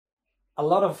a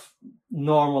lot of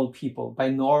normal people, by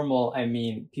normal, I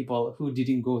mean people who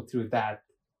didn't go through that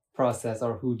process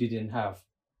or who didn't have,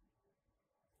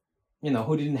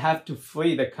 who didn't have to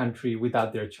flee the country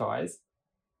without their choice.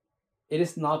 It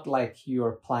is not like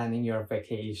you're planning your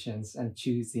vacations and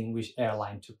choosing which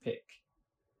airline to pick.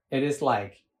 It is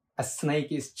like a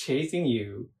snake is chasing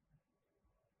you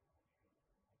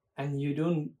and you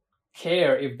don't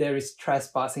care if there is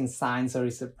trespassing signs or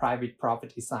is a private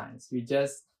property signs. You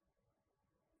just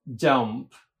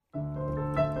jump.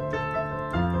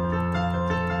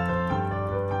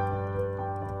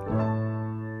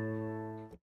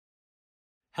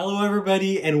 Hello,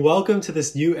 everybody, and welcome to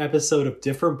this new episode of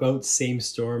Different Boat, Same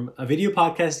Storm, a video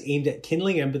podcast aimed at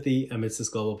kindling empathy amidst this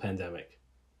global pandemic.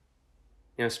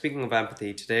 Speaking of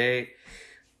empathy, today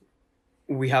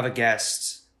we have a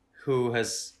guest who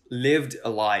has lived a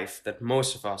life that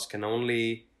most of us can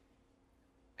only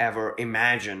ever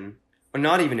imagine, or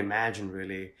not even imagine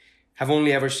really, have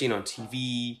only ever seen on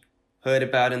TV, heard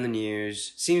about in the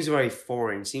news. Seems very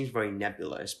foreign, seems very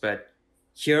nebulous, but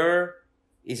here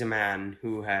is a man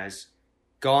who has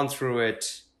gone through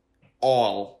it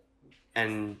all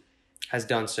and has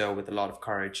done so with a lot of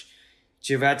courage.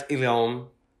 Jivat Ilom,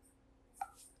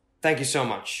 thank you so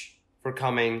much for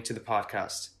coming to the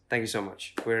podcast. Thank you so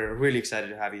much. We're really excited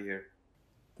to have you here.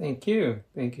 Thank you.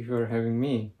 Thank you for having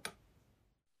me.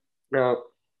 Now,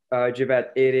 Jivat,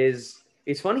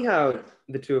 it's funny how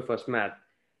the two of us met,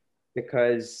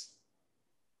 because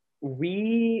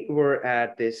we were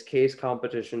at this case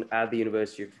competition at the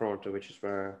University of Toronto, which is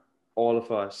where all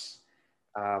of us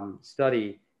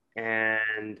study.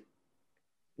 And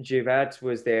Jivat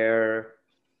was there,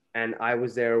 and I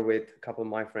was there with a couple of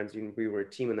my friends. We were a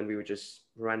team, and then we would just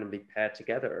randomly pair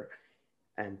together.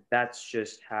 And that's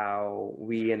just how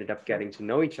we ended up getting to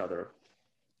know each other.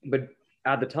 But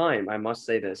at the time, I must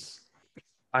say this,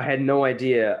 I had no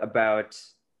idea about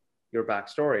your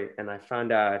backstory. And I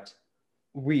found out,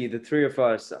 the three of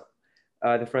us,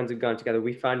 the friends who've gone together,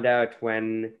 we found out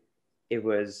when it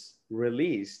was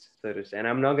released, so to say. And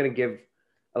I'm not going to give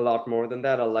a lot more than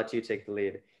that. I'll let you take the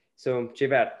lead. So,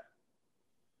 Jivat,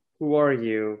 who are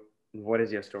you and what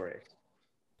is your story?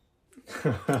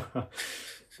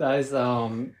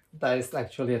 That is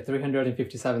actually a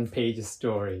 357-page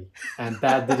story, and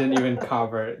that didn't even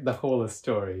cover the whole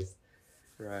stories.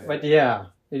 Right. But yeah,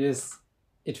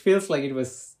 it feels like it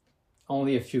was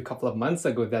only a couple of months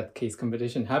ago that case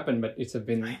competition happened, but it's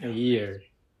been a year,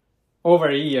 over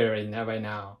a year by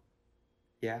now.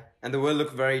 Yeah, and the world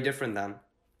looked very different then.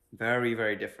 Very,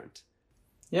 very different.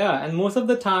 Yeah, and most of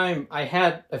the time I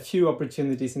had a few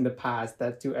opportunities in the past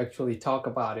that to actually talk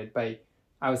about it, but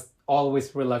I was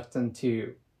always reluctant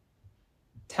to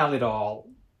tell it all,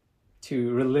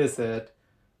 to release it.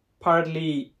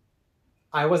 Partly,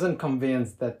 I wasn't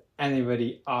convinced that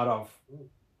anybody out of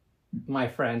my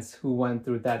friends who went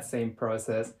through that same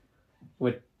process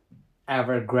would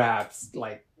ever grasp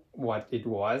like what it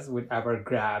was, would ever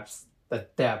grasp the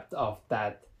depth of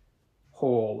that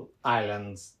whole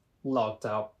island's locked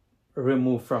up,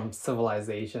 removed from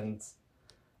civilization's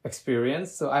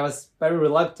experience. So I was very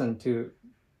reluctant to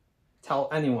tell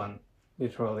anyone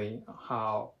literally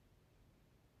how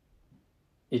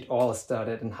it all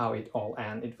started and how it all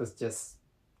ended. It was just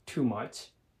too much.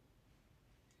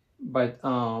 But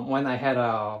when I had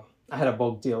a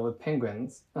book deal with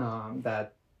Penguins,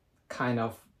 that kind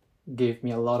of gave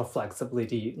me a lot of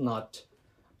flexibility, not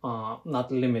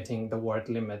limiting the word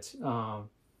limit,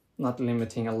 not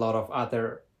limiting a lot of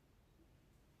other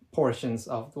portions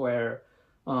of where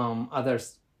other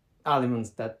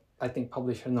elements that I think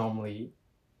publisher normally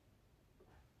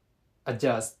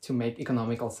adjust to make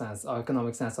economic sense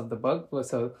of the book.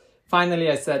 So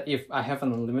finally I said, if I have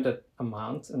an unlimited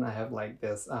amount and I have like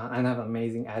this, and I have an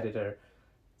amazing editor,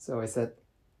 so I said,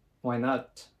 why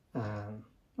not?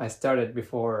 I started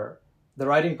before the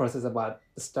writing process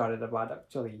started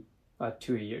about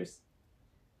 2 years,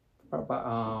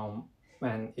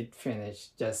 and it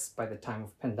finished just by the time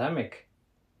of pandemic.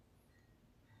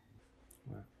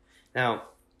 Now,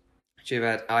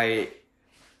 Jivat,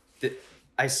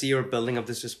 I see you're building up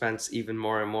the suspense even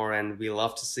more and more, and we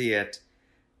love to see it.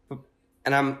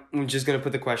 And I'm just going to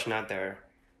put the question out there.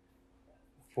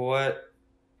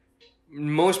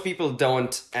 Most people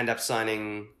don't end up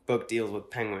signing book deals with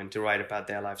Penguin to write about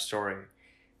their life story.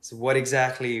 So what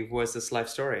exactly was this life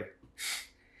story?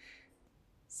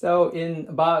 So in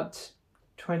about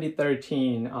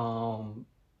 2013,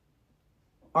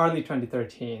 early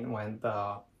 2013, when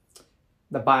the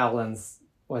violence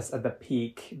was at the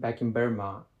peak back in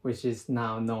Burma, which is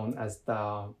now known as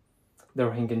the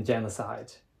Rohingya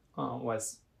genocide,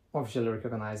 was officially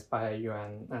recognized by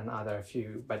UN and other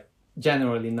few, but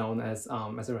generally known as a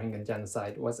Rohingya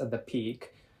genocide, was at the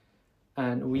peak,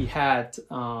 and we had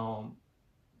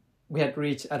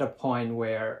reached at a point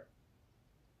where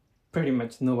pretty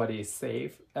much nobody is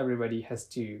safe. Everybody has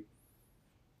to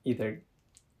either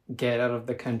get out of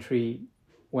the country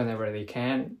whenever they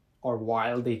can, or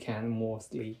while they can,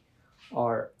 mostly,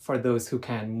 or for those who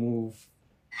can move,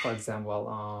 for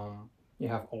example, you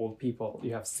have old people,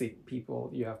 you have sick people,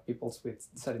 you have people with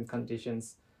certain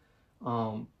conditions,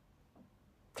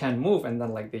 can move, and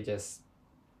then like they just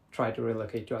try to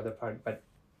relocate to other part. But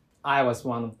I was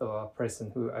one of the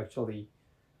person who actually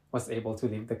was able to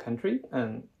leave the country,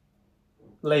 and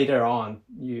later on,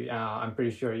 I'm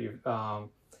pretty sure you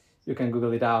can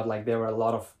Google it out. Like there were a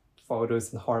lot of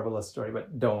photos and horrible story, but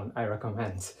I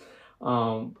recommend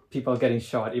people getting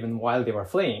shot even while they were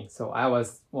fleeing. So I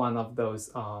was one of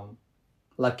those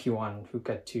lucky one who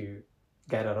got to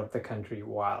get out of the country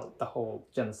while the whole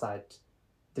genocide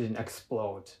didn't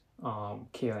explode,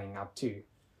 killing up to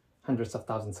hundreds of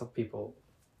thousands of people.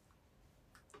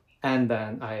 And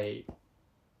then I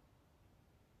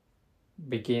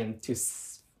began to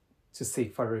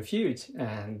seek for refuge,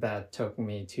 and that took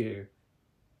me to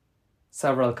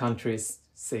several countries,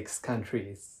 6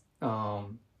 countries,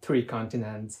 3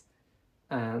 continents,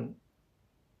 and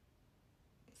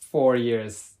 4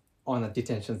 years on a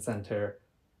detention center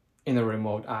in a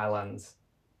remote island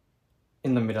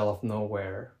in the middle of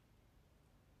nowhere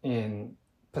in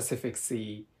Pacific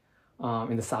Sea,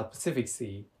 in the South Pacific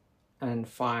Sea, and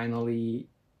finally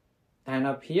end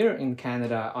up here in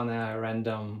Canada on a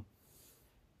random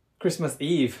Christmas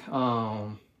Eve,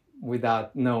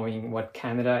 without knowing what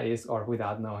Canada is, or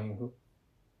without knowing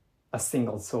a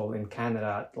single soul in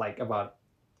Canada, like about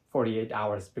 48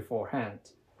 hours beforehand.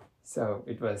 So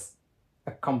it was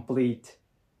a complete,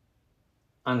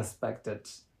 unexpected,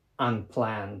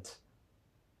 unplanned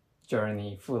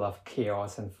journey full of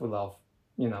chaos and full of,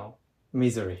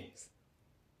 miseries.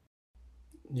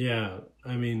 Yeah,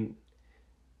 I mean,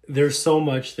 there's so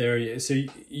much there. So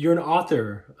you're an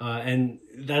author, and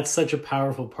that's such a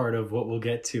powerful part of what we'll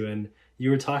get to. And you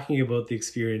were talking about the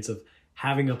experience of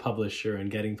having a publisher and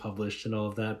getting published and all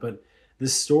of that. But the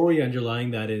story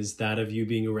underlying that is that of you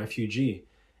being a refugee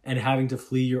and having to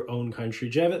flee your own country.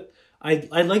 Javed,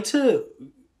 I'd like to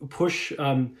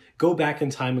go back in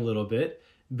time a little bit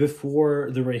before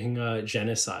the Rohingya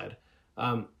genocide.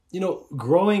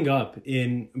 Growing up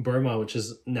in Burma, which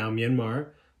is now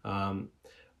Myanmar,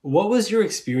 what was your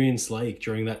experience like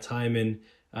during that time, and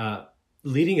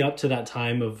leading up to that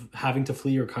time of having to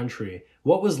flee your country?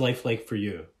 What was life like for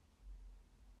you?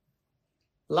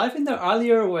 Life in the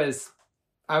earlier was,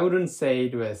 I wouldn't say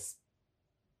it was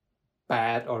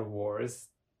bad or worse,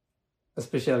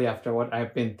 especially after what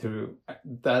I've been through.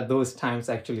 Those times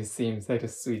actually seems like a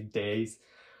sweet days.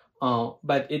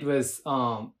 But it was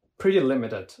pretty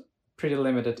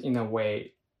limited in a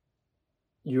way.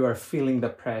 You are feeling the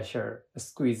pressure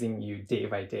squeezing you day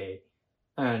by day.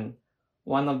 And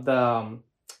one of the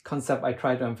concept I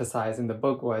try to emphasize in the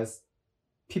book was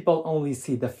people only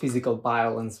see the physical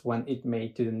violence when it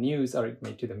made to the news or it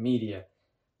made to the media.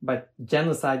 But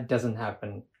genocide doesn't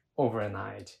happen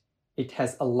overnight. It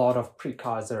has a lot of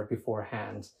precursor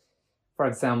beforehand. For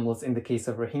example, in the case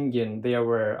of Rohingya, there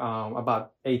were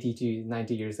about 80 to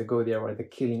 90 years ago, there were the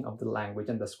killing of the language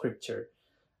and the scripture.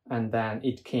 And then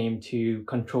it came to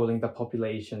controlling the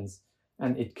populations.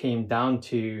 And it came down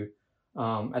to,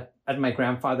 at my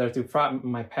grandfather to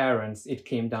my parents, it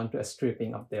came down to a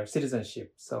stripping of their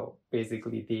citizenship. So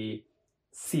basically they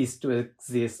ceased to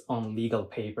exist on legal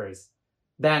papers.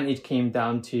 Then it came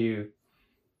down to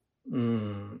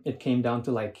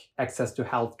like access to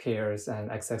healthcare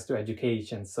and access to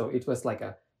education. So it was like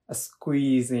a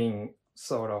squeezing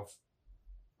sort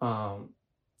of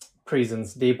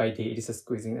prisons day by day. It is a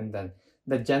squeezing, and then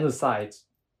the genocide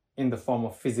in the form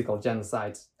of physical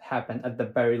genocide happened at the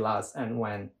very last. And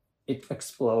when it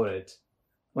exploded,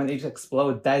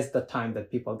 that's the time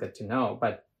that people get to know.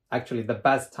 But actually the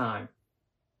best time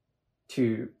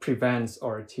to prevent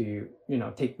or to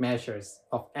take measures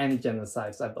of any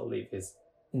genocides, I believe, is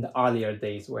in the earlier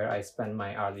days, where I spent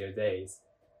my earlier days.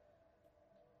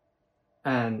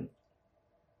 And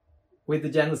with the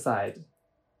genocide,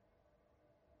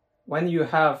 when you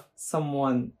have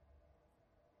someone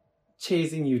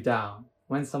chasing you down,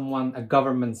 when a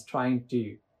government's trying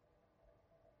to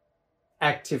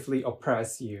actively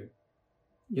oppress you,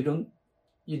 you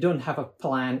don't have a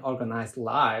planned, organized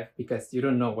life, because you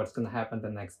don't know what's going to happen the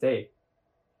next day.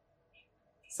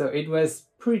 So it was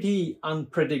pretty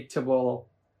unpredictable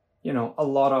a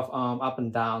lot of up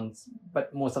and downs,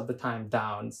 but most of the time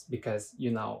downs, because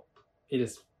it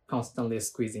is constantly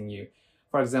squeezing you.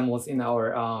 For example, in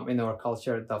our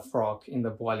culture, the frog in the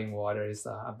boiling water is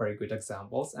a very good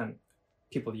example, and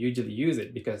people usually use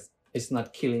it because it's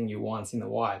not killing you once in a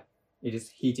while. It is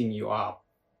heating you up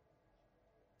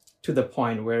to the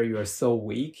point where you are so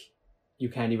weak you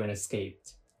can't even escape.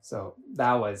 So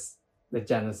that was the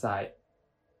genocide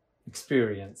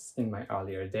experience in my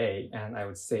earlier day, and I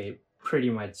would say pretty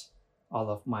much all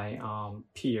of my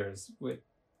peers would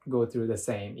go through the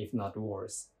same, if not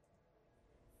worse.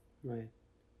 Right.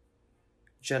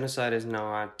 Genocide is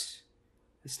not,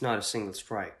 it's not a single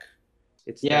strike.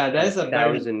 It's Yeah, like that is a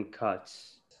very 1,000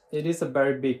 cuts. it is a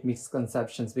very big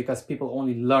misconceptions, because people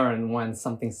only learn when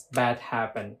something's bad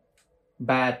happened,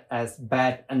 bad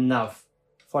enough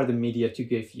for the media to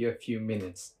give you a few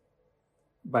minutes.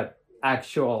 But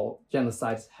actual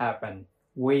genocides happen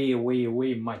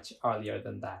way much earlier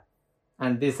than that.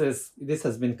 And this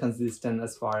has been consistent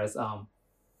as far as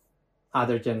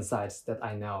other genocides that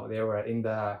I know. They were in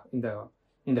the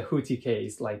Houthi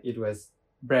case, like it was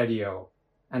radio,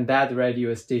 and that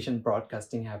radio station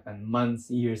broadcasting happened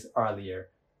months, years earlier.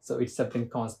 So it's been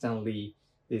constantly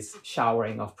this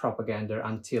showering of propaganda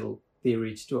until they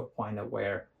reach to a point of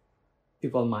where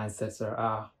people mindsets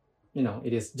are,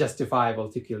 it is justifiable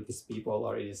to kill these people,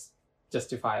 or it is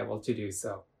justifiable to do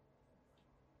so.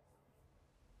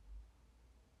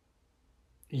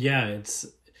 Yeah,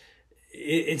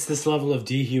 it's this level of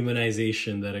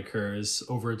dehumanization that occurs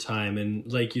over time,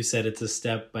 and like you said, it's a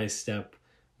step by step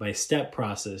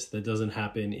process that doesn't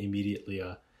happen immediately.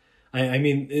 I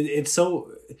mean, it's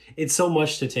so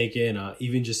much to take in,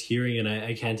 even just hearing it.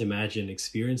 I can't imagine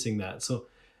experiencing that. So,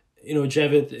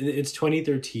 Jevit, it's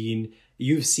 2013.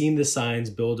 You've seen the signs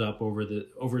build up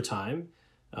over time,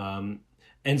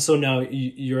 and so now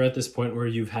you're at this point where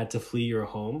you've had to flee your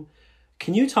home.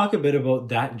 Can you talk a bit about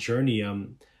that journey?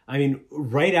 I mean,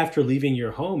 right after leaving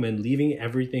your home and leaving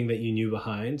everything that you knew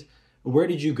behind, where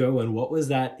did you go, and what was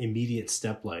that immediate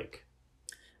step like?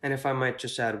 And if I might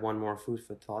just add one more food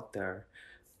for thought there,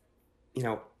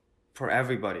 for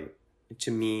everybody, to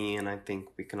me, and I think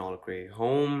we can all agree,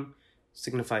 home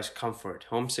signifies comfort,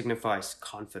 home signifies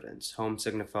confidence, home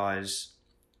signifies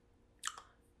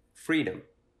freedom.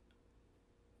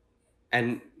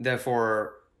 And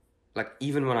therefore, like,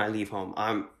 even when I leave home,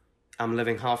 I'm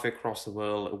living halfway across the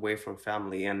world away from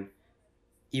family, and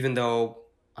even though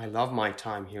I love my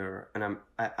time here and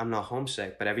I'm not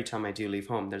homesick, but every time I do leave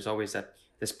home, there's always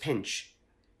this pinch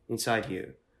inside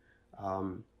you.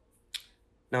 Now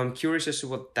I'm curious as to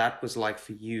what that was like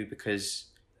for you, because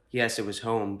yes, it was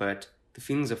home, but the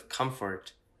feelings of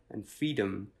comfort and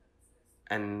freedom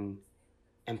and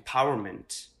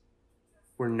empowerment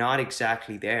were not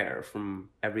exactly there from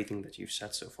everything that you've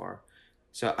said so far.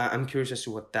 So I'm curious as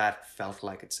to what that felt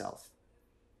like itself.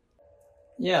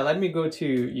 Yeah, let me go to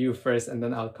you first, and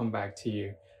then I'll come back to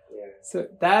you. Yeah. So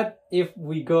that, if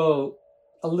we go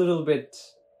a little bit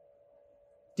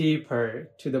deeper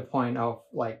to the point of,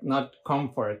 like, not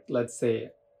comfort, let's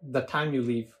say the time you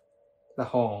leave the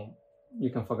home, you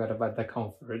can forget about the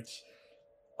comfort.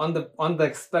 On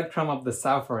the spectrum of the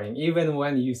suffering, even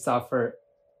when you suffer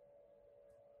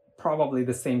probably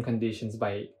the same conditions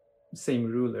by same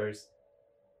rulers,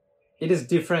 it is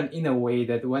different in a way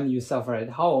that when you suffer at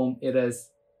home, it is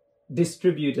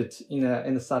distributed in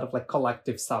a sort of like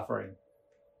collective suffering,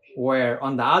 where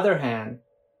on the other hand,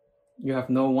 you have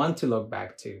no one to look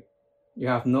back to. You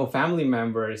have no family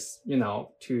members,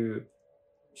 to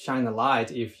shine a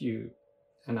light if you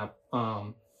end up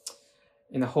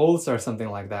in a holes or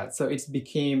something like that. So it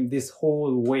became, this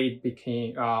whole weight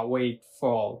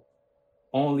fall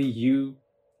only you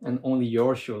and only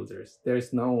your shoulders. There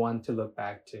is no one to look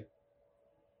back to.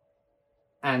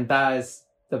 And that is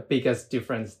the biggest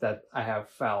difference that I have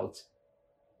felt.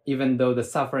 Even though the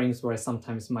sufferings were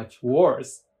sometimes much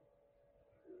worse,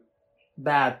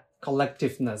 that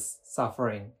collectiveness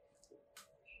suffering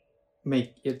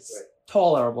make it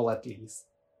tolerable, at least.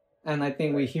 And I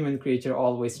think we human creature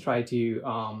always try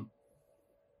to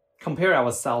compare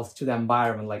ourselves to the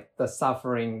environment, like the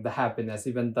suffering, the happiness,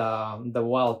 even the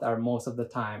wealth are most of the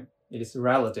time, it is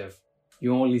relative.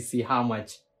 You only see how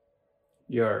much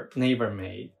your neighbor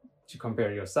made to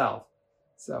compare yourself.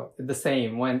 So the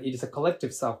same, when it is a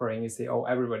collective suffering, you say, oh,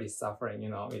 everybody's suffering,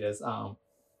 it is,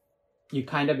 you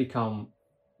kind of become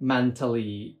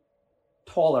mentally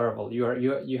tolerable.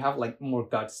 You have like more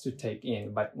guts to take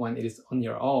in, but when it is on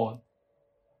your own,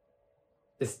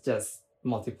 it's just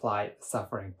multiply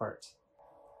suffering part.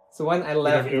 So when I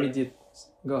left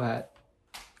go ahead.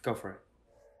 Go for it.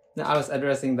 No, I was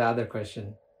addressing the other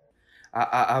question.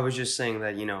 I was just saying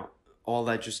that, all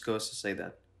that just goes to say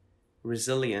that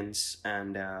resilience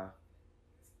and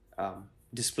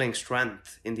displaying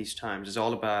strength in these times is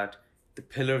all about the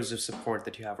pillars of support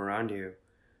that you have around you.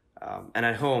 And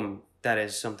at home, that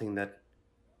is something that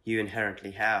you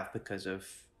inherently have because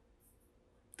of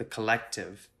the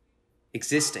collective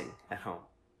existing at home,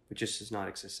 which just does not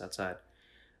exist outside.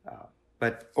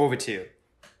 But over to you.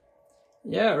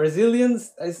 Yeah,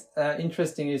 resilience is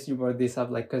interesting as you brought this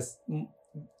up, like, because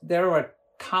there were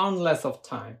countless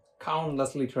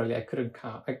literally, I couldn't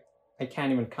count. I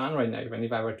can't even count right now, even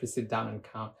if I were to sit down and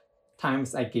count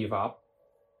times I gave up,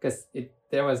 because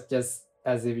there was just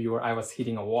as if I was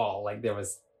hitting a wall, like there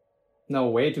was no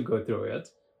way to go through it.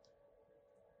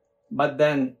 But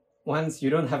then once you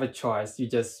don't have a choice, you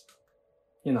just,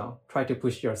 try to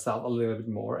push yourself a little bit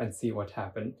more and see what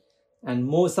happened. And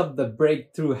most of the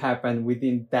breakthrough happened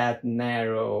within that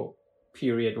narrow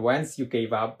period once you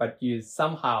gave up, but you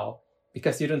somehow,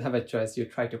 because you don't have a choice, you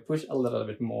try to push a little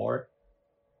bit more.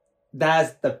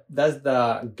 That's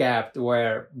the gap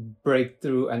where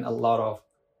breakthrough and a lot of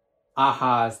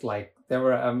ahas, like there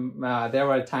were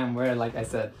a time where, like I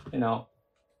said,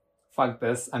 fuck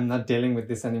this, I'm not dealing with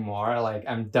this anymore, like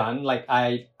I'm done. Like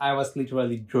I was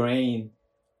literally drained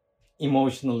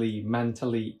emotionally,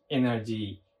 mentally,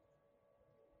 energy,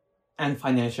 and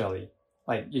financially.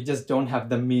 Like you just don't have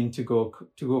the mean to go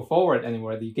forward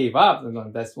anymore. You gave up,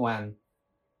 and that's when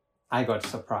I got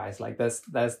surprised. Like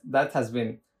that has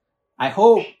been,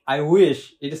 I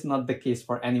wish it is not the case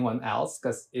for anyone else,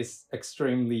 because it's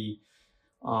extremely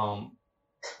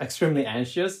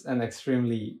anxious and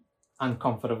extremely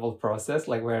uncomfortable process,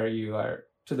 like where you are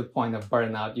to the point of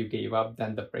burnout, you gave up,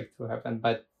 then the breakthrough happened.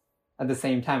 But at the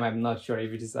same time, I'm not sure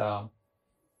if it is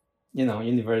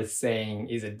universe saying,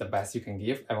 is it the best you can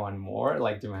give? I want more,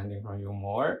 like demanding from you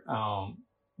more.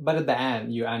 But at the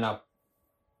end, you end up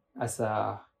as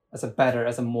a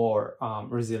more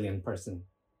resilient person.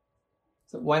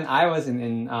 So when I was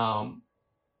in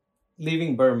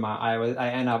leaving Burma, I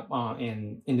end up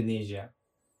in Indonesia,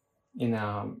 in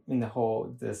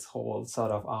this whole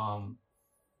sort of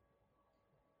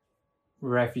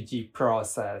refugee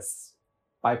process.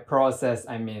 By process,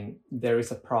 I mean there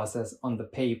is a process on the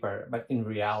paper, but in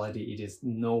reality, it is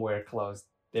nowhere close.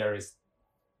 There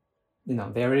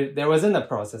wasn't a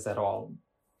process at all.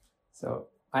 So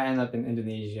I end up in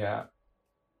Indonesia.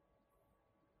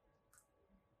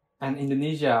 And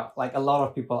Indonesia, like a lot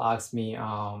of people ask me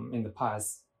in the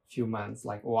past few months,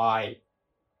 like, why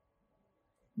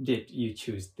did you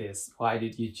choose this? Why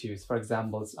did you choose, for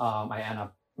example, I end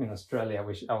up in Australia,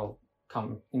 which I will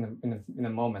come in a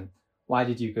moment. Why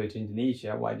did you go to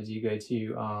Indonesia? Why did you go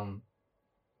to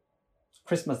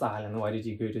Christmas Island? Why did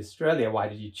you go to Australia? Why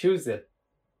did you choose it?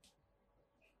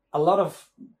 A lot of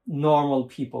normal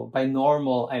people, by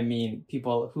normal, I mean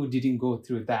people who didn't go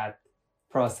through that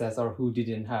process, or who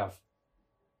didn't have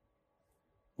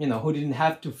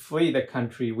to flee the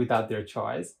country without their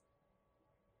choice.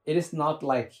 It is not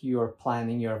like you're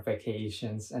planning your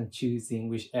vacations and choosing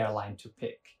which airline to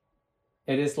pick.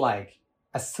 It is like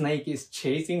a snake is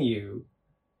chasing you,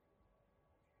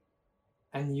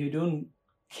 and you don't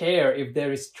care if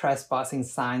there is trespassing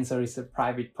signs or is a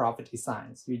private property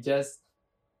signs. You just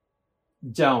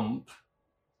jump.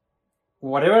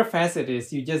 Whatever fence it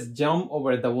is, you just jump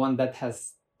over the one that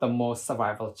has the most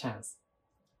survival chance.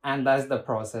 And that's the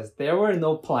process. There were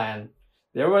no plan.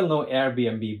 There were no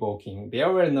Airbnb booking.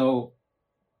 There were no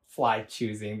flight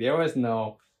choosing. There was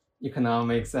no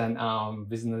economics and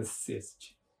business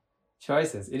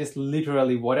choices. It is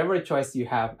literally whatever choice you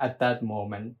have at that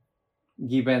moment,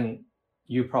 given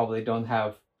you probably don't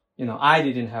have, I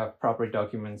didn't have proper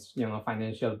documents,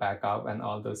 financial backup and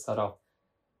all those sort of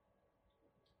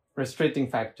restricting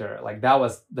factor. Like that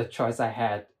was the choice I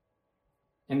had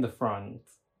in the front,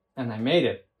 and I made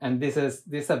it. And this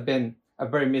have been a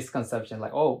very misconception,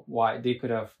 like, oh, why they could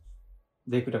have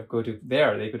go to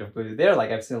there, they could have go to there.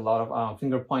 Like I've seen a lot of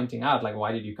finger pointing out, like,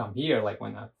 why did you come here? Like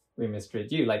when we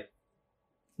mistreat you, like,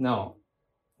 no,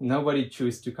 nobody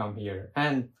choose to come here.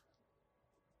 And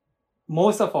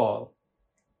most of all,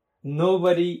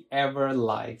 nobody ever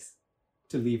likes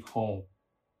to leave home.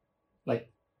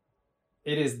 Like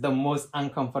it is the most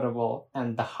uncomfortable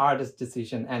and the hardest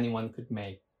decision anyone could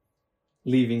make,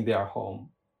 leaving their home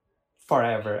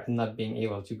forever and not being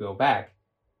able to go back.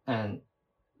 And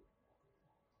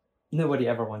nobody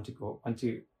ever want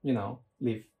to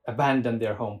leave, abandon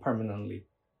their home permanently.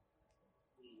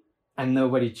 And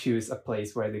nobody choose a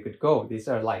place where they could go. These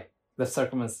are like the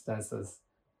circumstances,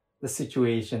 the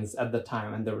situations at the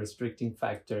time, and the restricting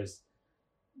factors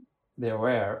there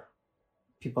were.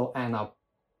 People end up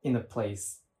in a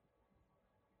place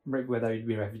whether it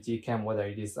be refugee camp, whether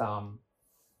it is a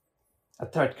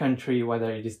third country,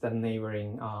 whether it is the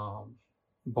neighboring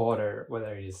border,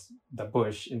 whether it is the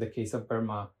bush in the case of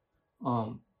Burma.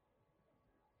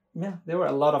 Yeah, there were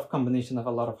a lot of combination of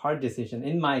a lot of hard decisions.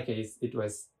 In my case, it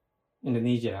was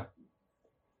Indonesia.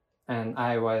 And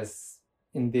I was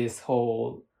in this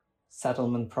whole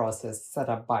settlement process set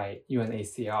up by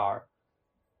UNHCR.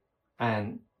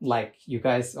 And like you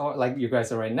guys are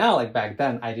right now, like back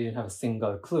then, I didn't have a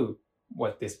single clue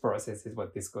what this process is,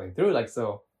 what this going through. Like,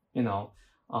 so, you know,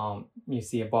 you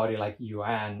see a body like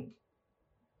UN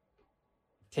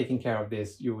taking care of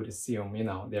this, you would assume, you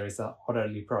know, there is an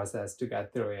orderly process to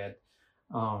get through it.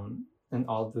 And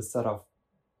all this sort of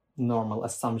normal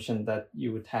assumption that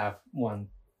you would have when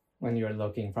you're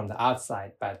looking from the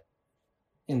outside, but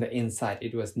in the inside,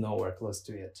 it was nowhere close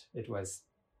to it. It was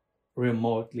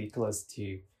remotely close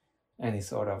to any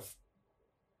sort of,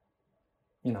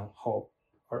 you know, hope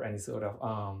or any sort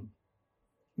of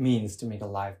means to make a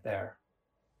life there.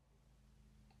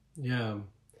 Yeah.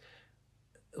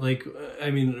 Like,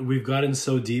 I mean, we've gotten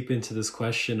so deep into this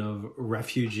question of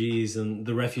refugees and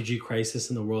the refugee crisis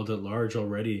in the world at large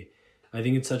already. I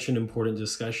think it's such an important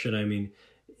discussion. I mean,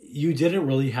 you didn't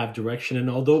really have direction. And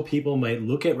although people might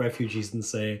look at refugees and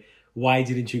say, why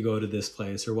didn't you go to this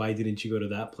place? Or why didn't you go to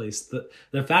that place?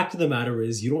 The fact of the matter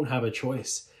is you don't have a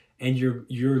choice. And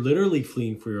you're literally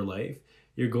fleeing for your life.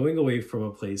 You're going away from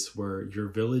a place where your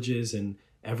villages and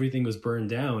everything was burned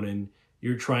down, and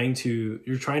you're trying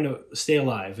to stay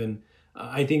alive. And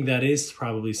I think that is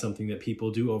probably something that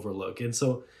people do overlook. And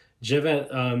so,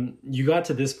 Jevat, you got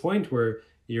to this point where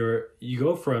you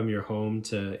go from your home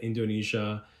to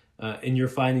Indonesia, and you're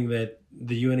finding that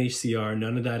the UNHCR,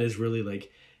 none of that is really like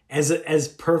as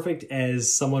perfect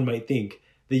as someone might think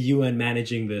the UN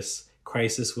managing this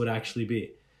crisis would actually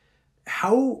be.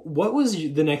 What was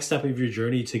the next step of your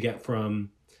journey to get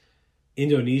from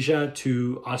Indonesia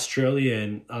to Australia,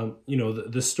 and you know,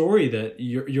 the story that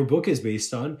your book is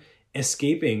based on,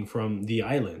 escaping from the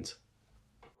island?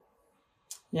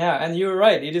 Yeah, and you're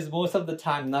right. It is most of the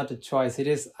time not a choice. It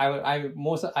is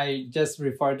I just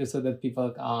refer to so that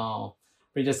people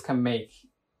readers can make,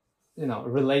 you know,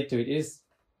 relate to it. It is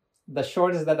the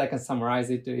shortest that I can summarize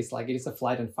it to is like it is a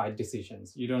flight and fight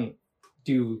decisions. You don't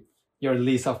do your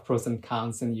list of pros and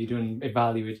cons and you don't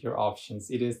evaluate your options.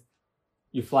 It is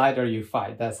you flight or you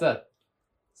fight. That's it.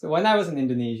 So when I was in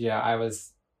Indonesia,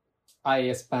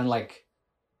 I spent like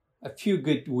a few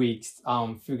good weeks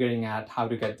figuring out how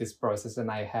to get this process,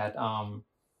 and I had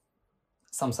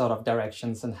some sort of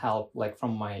directions and help like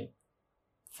from my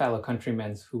fellow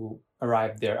countrymen who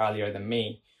arrived there earlier than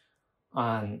me.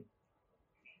 And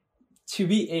to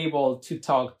be able to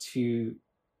talk to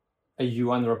a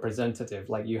UN representative,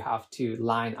 like you have to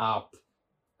line up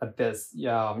at this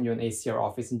UNHCR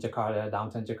office in Jakarta,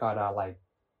 downtown Jakarta, like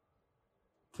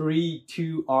 3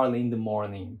 early in the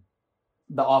morning.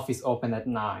 The office open at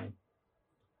 9,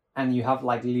 and you have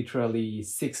like literally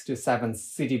 6 to 7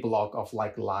 city block of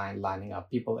like lining up,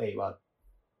 people able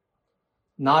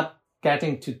not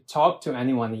getting to talk to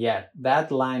anyone yet.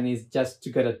 That line is just to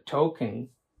get a token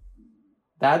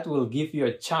that will give you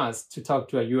a chance to talk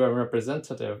to a UN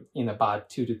representative in about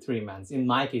 2 to 3 months. In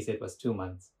my case, it was 2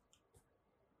 months.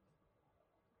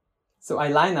 So I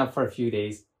lined up for a few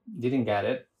days, didn't get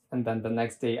it. And then the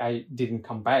next day I didn't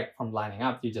come back from lining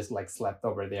up. You just like slept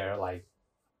over there, like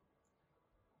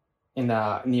in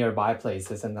the nearby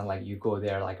places. And then like you go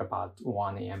there like about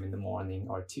 1 a.m. in the morning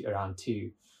or around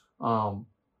 2.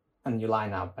 And you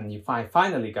line up and you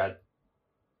finally got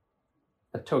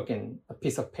a token, a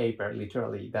piece of paper,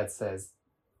 literally, that says,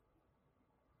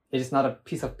 it is not a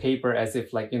piece of paper as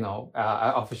if like, you know,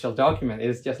 an official document. It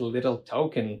is just a little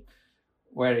token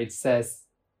where it says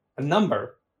a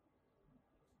number.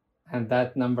 And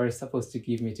that number is supposed to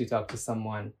give me to talk to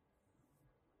someone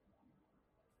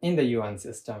in the UN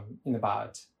system in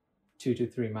about 2 to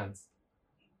 3 months.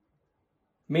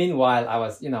 Meanwhile, I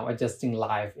was, you know, adjusting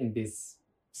life in this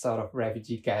sort of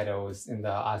refugee ghettos in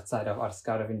the outside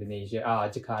of Indonesia,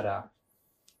 Jakarta.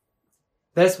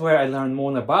 That's where I learned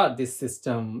more about this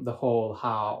system, the whole,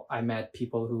 how I met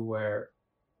people who were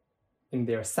in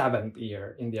their 7th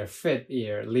year, in their 5th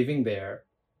year, living there,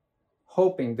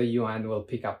 hoping the UN will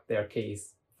pick up their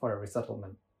case for a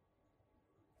resettlement.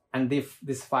 And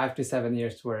these 5 to 7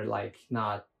 years were like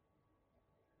not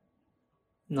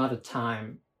a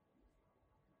time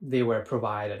they were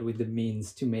provided with the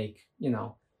means to make, you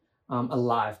know, a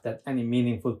life that any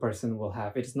meaningful person will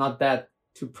have. It's not that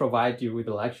to provide you with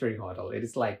a luxury hotel. It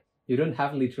is like you don't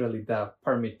have literally the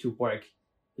permit to work.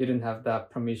 You don't have the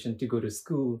permission to go to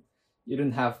school. You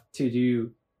don't have to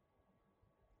do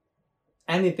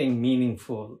anything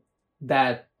meaningful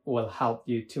that will help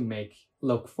you to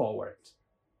look forward.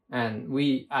 And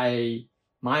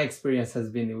my experience has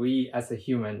been, we as a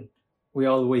human, we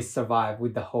always survive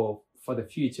with the hope for the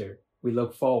future. We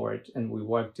look forward and we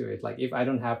work to it. Like if I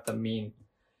don't have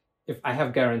if I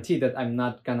have guarantee that I'm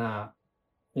not gonna,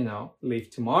 leave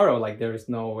tomorrow, like there is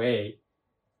no way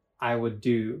I would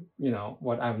do,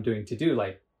 what I'm doing to do.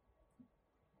 Like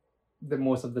the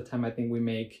most of the time, I think we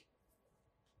make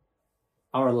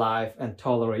our life and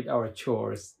tolerate our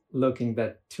chores looking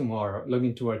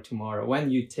toward tomorrow.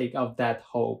 When you take up that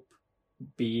hope,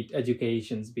 be it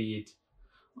educations, be it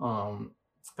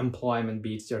employment,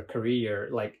 be it your career,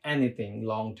 like anything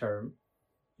long term,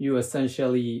 you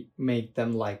essentially make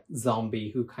them like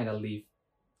zombie who kind of live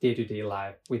day-to-day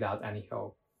life without any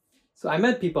hope. So I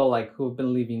met people like who've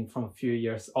been living from a few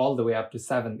years all the way up to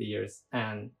 7 years,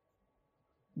 and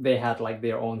they had like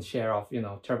their own share of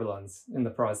turbulence in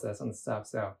the process and stuff.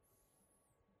 So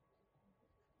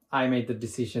I made the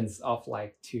decisions of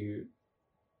like to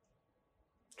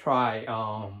try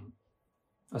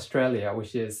Australia,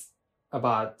 which is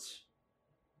about,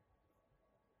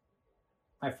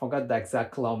 I forgot the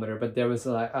exact kilometer, but there was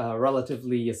a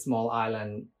relatively small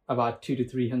island about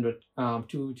 200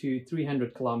 to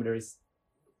 300 kilometers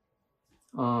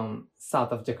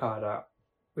south of Jakarta,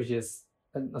 which is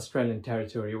an Australian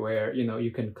territory where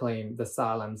you can claim the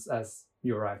asylums as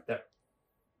you arrive there.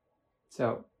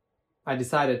 So I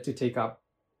decided to take up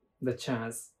the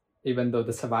chance, even though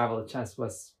the survival chance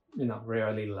was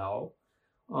rarely low.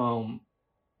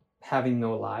 Having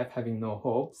no life, having no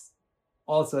hopes.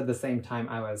 Also at the same time,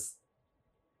 I was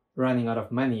running out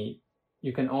of money.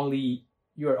 You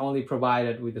are only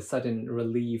provided with a certain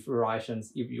relief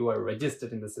rations if you are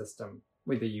registered in the system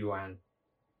with the UN.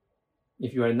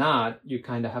 If you are not, you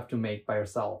kind of have to make by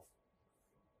yourself.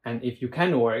 And if you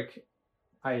can work,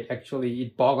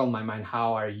 it boggled my mind,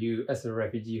 how are you as a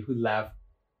refugee who left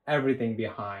everything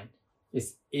behind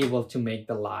is able to make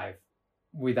the life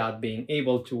without being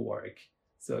able to work.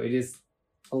 So it is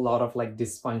a lot of like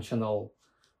dysfunctional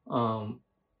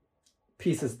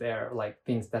pieces there, like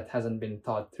things that hasn't been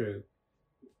thought through.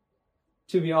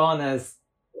 To be honest,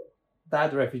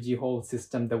 that refugee hold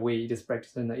system, the way it is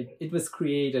practiced, it was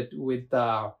created with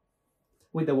the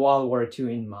World War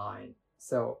II in mind.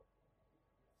 So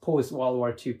post World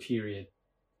War II period,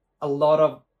 a lot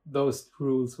of those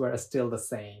rules were still the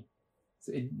same.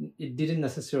 So it didn't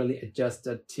necessarily adjust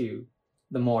to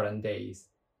the modern days.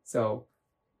 So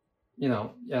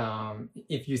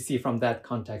if you see from that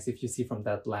context, if you see from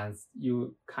that lens,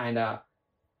 you kind of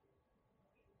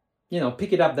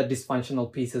pick it up, the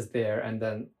dysfunctional pieces there, and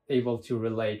then able to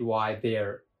relate why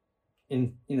they're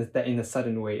in a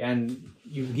certain way. And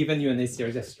given UNHCR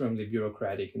is extremely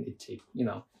bureaucratic, and it takes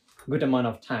good amount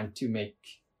of time to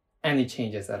make any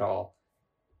changes at all.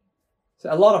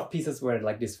 So a lot of pieces were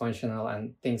like dysfunctional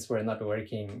and things were not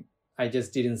working. I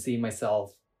just didn't see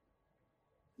myself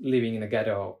living in a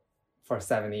ghetto for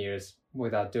 7 years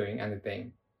without doing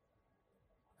anything.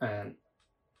 And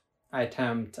I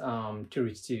attempt to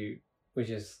reach to, which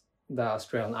is the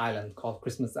Australian island called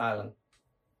Christmas Island.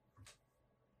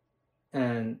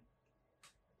 And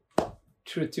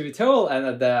truth to be told,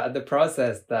 and the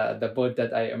process, the boat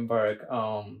that I embarked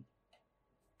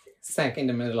sank in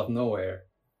the middle of nowhere.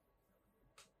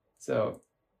 So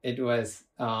it was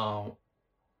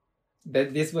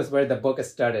this was where the book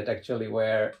started, actually,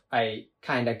 where I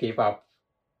kind of gave up,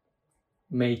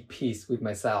 made peace with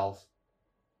myself,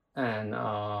 and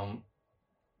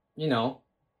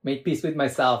made peace with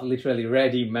myself, literally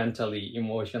ready mentally,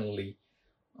 emotionally,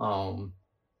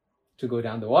 to go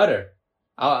down the water.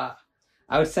 I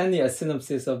would send you a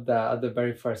synopsis of the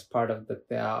very first part of the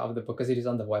book, because it is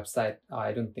on the website.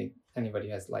 I don't think anybody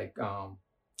has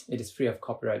it is free of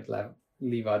copyright,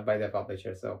 leave out by the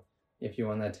publisher. So if you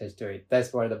want to attach to it,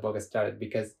 that's where the book started,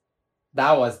 because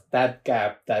that was that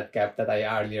gap that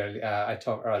I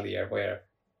talked earlier, where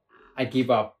I give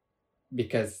up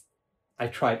because I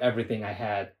tried everything I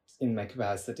had in my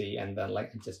capacity, and then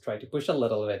I just tried to push a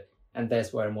little bit, and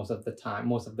that's where most of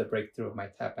the breakthrough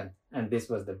might happen. And this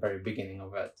was the very beginning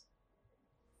of it.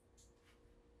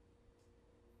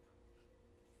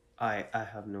 I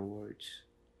have no words.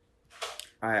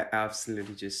 I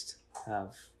absolutely just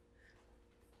have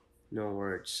no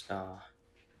words.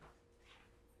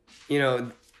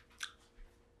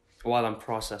 While I'm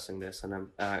processing this, and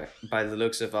I'm by the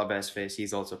looks of Abbay's face,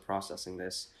 he's also processing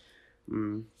this.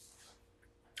 I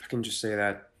can just say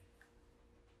that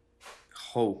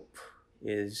hope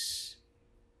is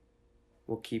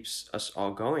what keeps us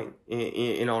all going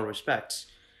in all respects.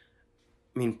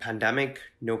 I mean, pandemic,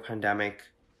 no pandemic,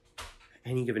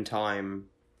 any given time,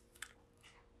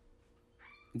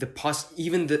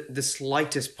 even the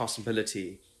slightest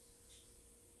possibility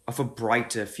of a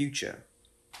brighter future,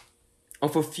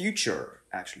 of a future,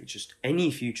 actually, just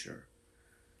any future,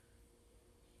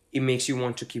 it makes you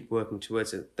want to keep working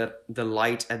towards it. That the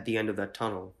light at the end of that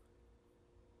tunnel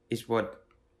is what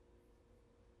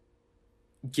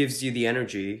gives you the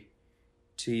energy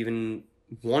to even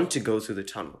want to go through the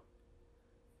tunnel.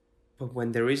 But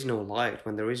when there is no light,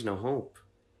 when there is no hope,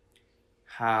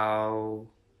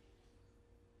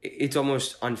 it's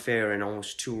almost unfair and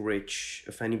almost too rich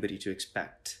of anybody to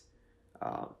expect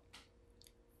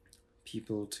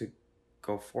people to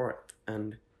go for it.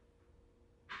 And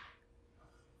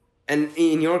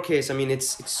in your case, I mean,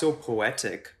 it's so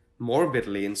poetic,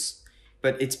 morbidly,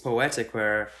 but it's poetic,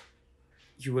 where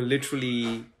you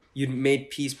made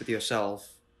peace with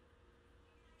yourself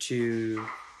to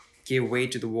give way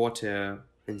to the water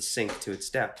and sink to its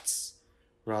depths,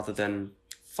 rather than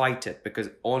fight it, because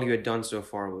all you had done so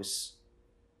far was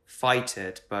fight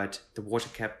it, but the water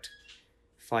kept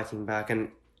fighting back.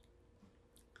 And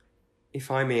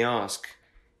if I may ask,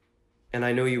 and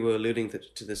I know you were alluding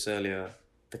to this earlier,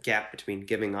 the gap between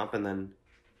giving up and then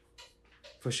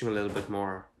pushing a little bit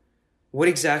more, what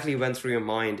exactly went through your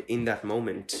mind in that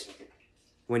moment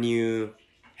when you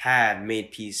had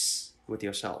made peace with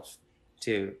yourself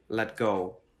to let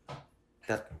go,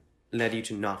 that led you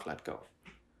to not let go?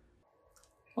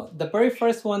 Well, the very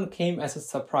first one came as a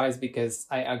surprise because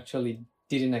I actually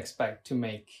didn't expect to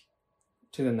make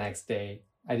to the next day.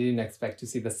 I didn't expect to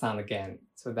see the sun again.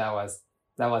 So that was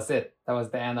it. That was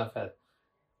the end of it.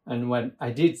 And when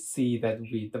I did see that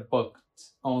the book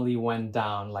only went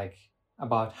down like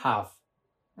about half,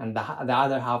 and the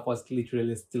other half was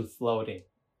literally still floating,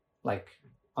 like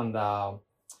on a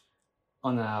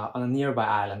nearby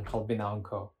island called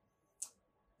Binaunco.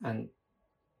 And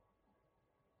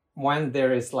when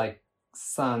there is like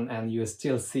sun and you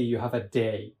still see you have a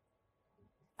day,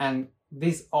 and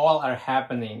these all are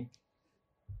happening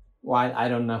while I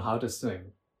don't know how to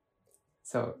swim.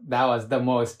 So that was the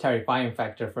most terrifying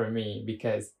factor for me,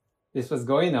 because this was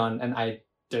going on and I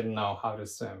didn't know how to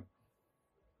swim.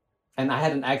 And I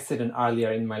had an accident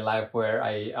earlier in my life where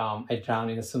I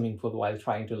drowned in a swimming pool while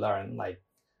trying to learn. Like,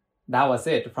 that was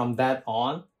it. From that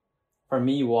on, for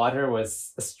me, water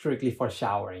was strictly for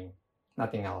showering,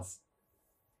 nothing else.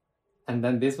 And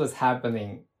then this was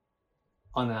happening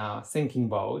on a sinking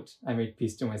boat. I made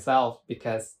peace to myself,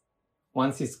 because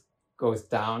once it goes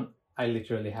down, I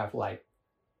literally have like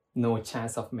no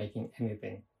chance of making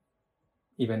anything,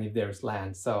 even if there's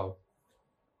land. So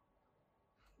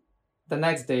the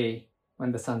next day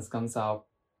when the sun comes up,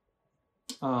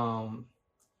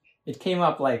 it came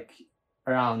up like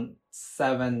around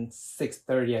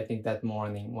 6:30, I think, that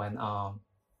morning, when I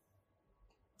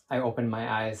opened my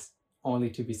eyes only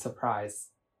to be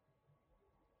surprised,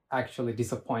 actually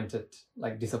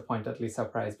disappointedly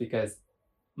surprised, because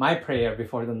my prayer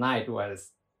before the night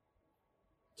was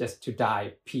just to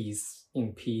die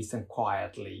in peace and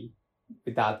quietly,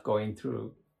 without going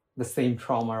through the same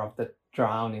trauma of the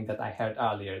drowning that I had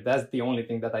earlier. That's the only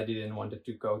thing that I didn't want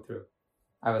to go through.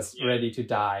 I was ready to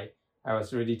die. I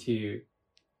was ready to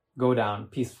go down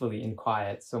peacefully in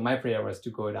quiet. So my prayer was to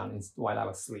go down while I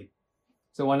was asleep.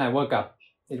 So when I woke up,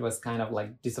 it was kind of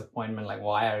like disappointment, like,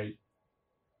 why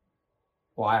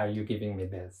are you giving me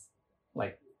this?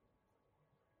 Like,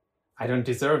 I don't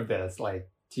deserve this, like,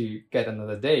 to get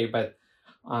another day. But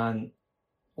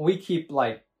we keep,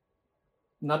 like,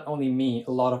 not only me,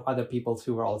 a lot of other people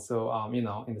who were also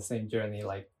in the same journey,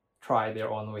 like, try their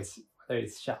own ways, whether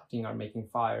it's shouting or making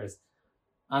fires,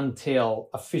 until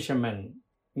a fisherman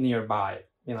nearby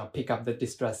pick up the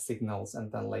distress signals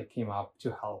and then like came up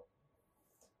to help.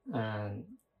 And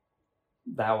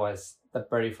that was the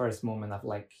very first moment of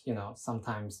like,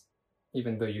 sometimes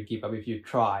even though you give up, if you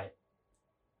try,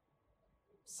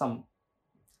 some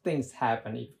things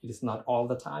happen. If it is not all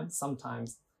the time,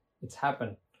 sometimes it's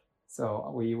happened.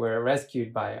 So we were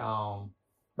rescued by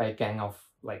a gang of,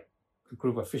 like, a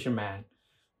group of fishermen.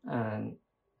 And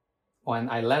when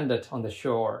I landed on the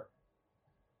shore,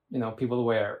 people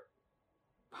were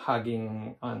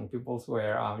hugging and people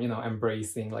were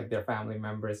embracing like their family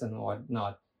members and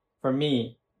whatnot. For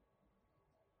me,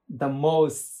 the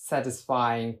most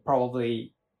satisfying,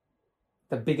 probably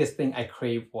the biggest thing I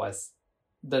craved, was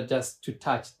just to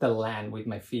touch the land with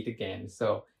my feet again.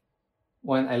 So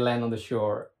when I land on the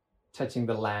shore, touching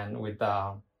the land with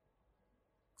the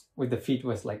feet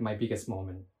was like my biggest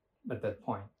moment at that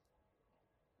point.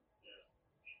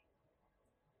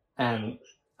 And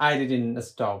I didn't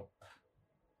stop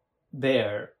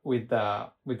there with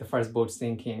the first boat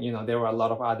sinking, there were a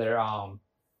lot of other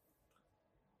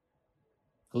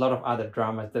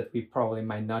dramas that we probably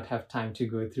might not have time to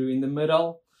go through in the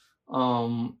middle.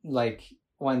 Like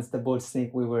once the boat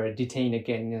sank, we were detained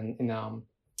again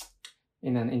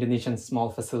in an Indonesian small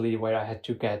facility where I had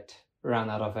to get run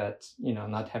out of it,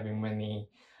 not having money,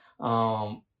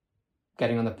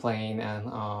 getting on the plane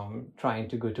and trying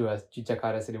to go to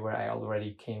Jakarta city where I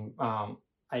already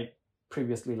I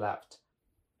previously left.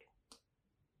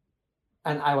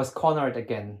 And I was cornered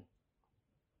again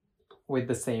with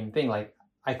the same thing. Like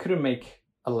I couldn't make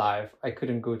alive. I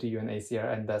couldn't go to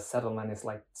UNHCR, and the settlement is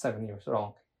like 7 years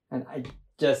long. And I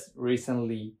just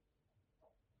recently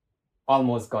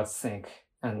almost got sink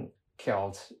and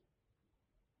killed,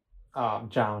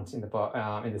 drowned in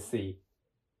the sea.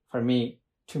 For me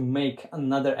to make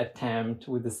another attempt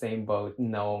with the same boat,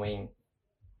 knowing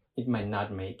it might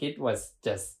not make it, was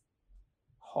just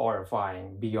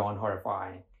horrifying, beyond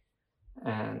horrifying.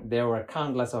 And there were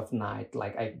countless of nights,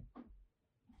 like I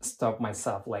stopped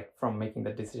myself like from making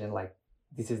the decision, like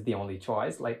this is the only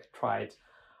choice, like tried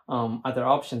other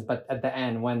options, but at the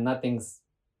end when nothing's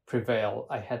prevailed,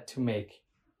 I had to make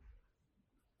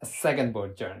a second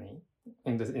boat journey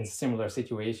in similar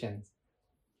situations.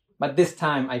 But this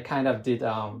time I kind of did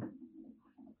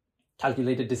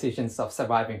calculated decisions of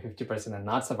surviving 50% and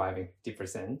not surviving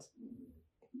 50%.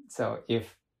 So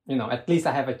if at least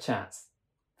I have a chance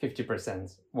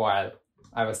 50%. While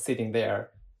I was sitting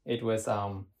there, it was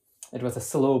a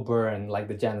slow burn, like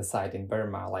the genocide in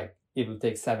Burma. Like it will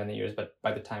take 7 years, but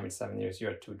by the time it's 7 years,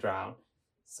 you're to drown.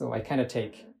 So I kind of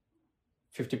take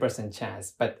 50%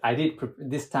 chance. But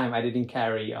this time I didn't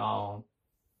carry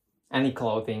any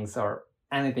clothing or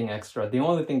anything extra. The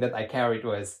only thing that I carried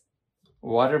was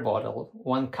water bottle,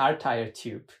 one car tire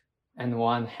tube, and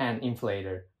one hand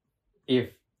inflator.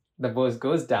 If the boat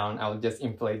goes down, I'll just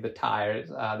inflate the tires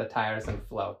and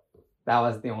float. That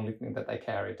was the only thing that I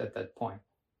carried at that point.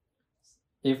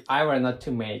 If I were not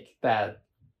to make that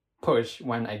push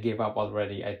when I gave up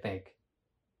already, I think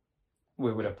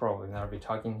we would have probably never be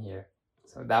talking here.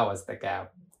 So that was the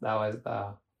gap. That was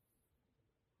the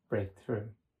breakthrough.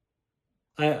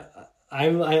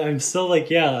 I'm still like,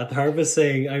 yeah, Harva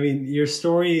saying, I mean, your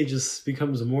story just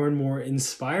becomes more and more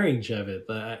inspiring, Javed.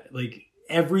 Like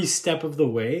every step of the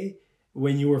way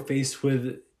when you were faced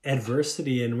with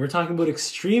adversity, and we're talking about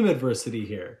extreme adversity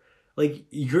here, like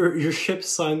your ship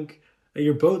sunk,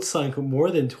 your boat sunk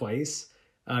more than twice,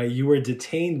 you were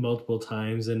detained multiple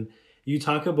times, and you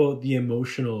talk about the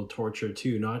emotional torture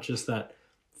too, not just that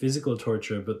physical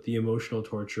torture, but the emotional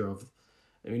torture of,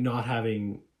 I mean, not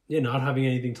having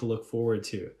anything to look forward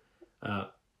to.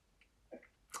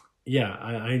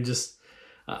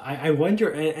 I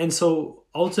wonder, and so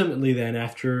ultimately then,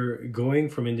 after going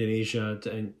from Indonesia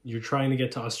and you're trying to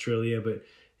get to Australia, but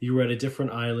you were at a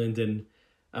different island, and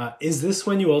is this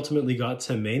when you ultimately got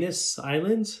to Manus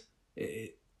Island?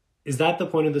 Is that the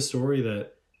point of the story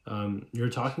that you're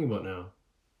talking about now?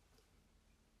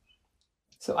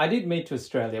 So I did make to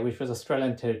Australia, which was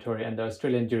Australian territory and the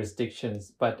Australian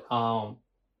jurisdictions, but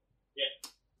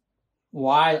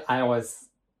while I was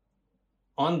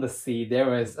on the sea, there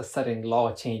was a sudden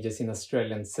law changes in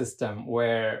Australian system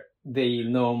where they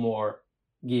no more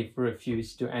give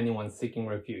refuge to anyone seeking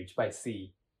refuge by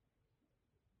sea.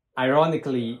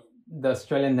 Ironically, the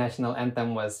Australian national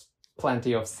anthem was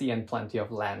plenty of sea and plenty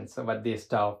of land, so but they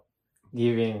stopped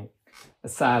giving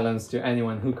asylums to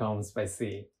anyone who comes by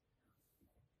sea.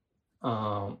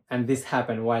 And this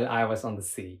happened while I was on the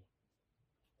sea.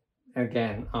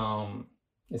 Again,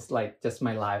 it's like just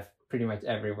my life pretty much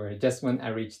everywhere. Just when I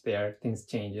reach there, things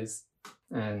changes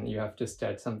and you have to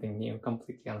start something new,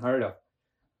 completely unheard of.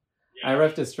 Yeah. I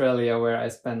arrived to Australia where I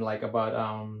spent like about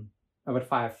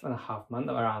 5.5 months,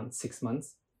 around 6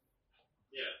 months,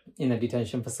 in a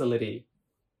detention facility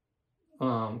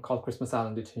called Christmas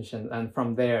Island Detention. And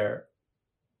from there,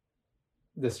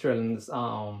 the Australians,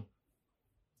 a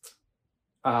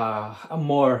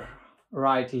more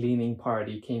right-leaning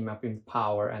party came up in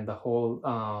power, and the whole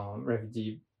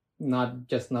refugee,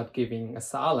 not giving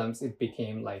asylums, it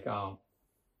became like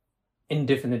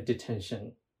indefinite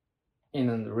detention in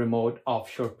a remote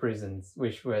offshore prisons,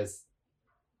 which was,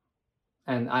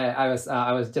 and I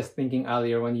was just thinking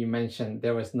earlier when you mentioned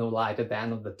there was no light at the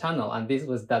end of the tunnel, and this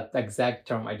was that exact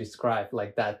term I described,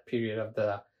 like that period of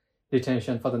the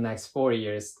detention for the next 4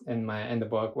 years in the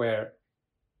book, where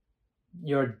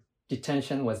your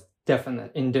detention was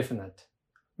indefinite,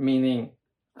 meaning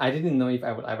I didn't know if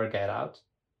I would ever get out.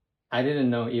 I didn't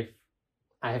know if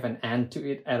I have an end to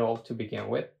it at all to begin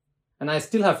with. And I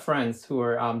still have friends who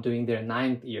are doing their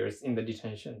 9th years in the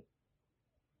detention.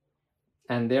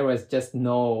 and there was just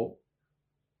no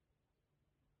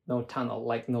tunnel,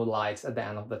 like no lights at the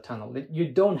end of the tunnel.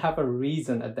 You don't have a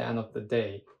reason at the end of the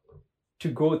day to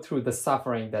go through the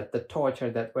suffering, that the torture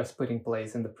that was put in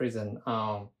place in the prison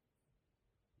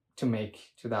to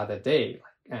make to the other day.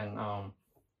 And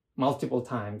multiple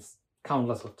times,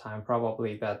 countless of time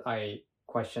probably, that I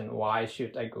question, why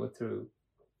should I go through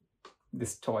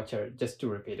this torture just to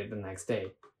repeat it the next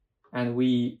day? And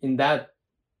we, in that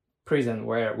prison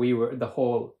where we were, the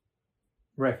whole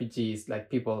refugees, like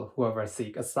people, whoever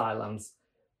seek asylums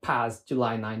past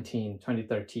July 19,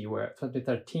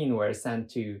 2013 were sent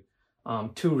to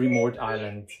 2 remote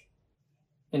islands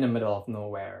in the middle of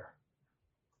nowhere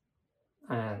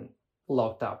and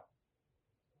locked up,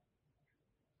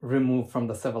 removed from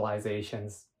the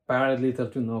civilizations, very little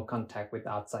to no contact with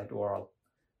the outside world.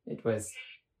 It was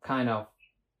kind of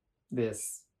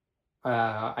this,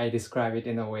 I describe it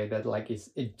in a way that like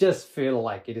it just feels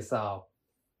like it is a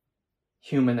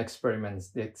human experiments,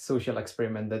 the social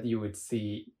experiment that you would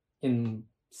see in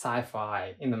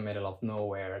sci-fi in the middle of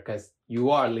nowhere, because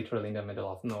you are literally in the middle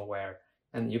of nowhere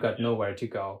and you got nowhere to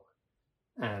go.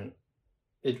 And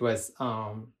it was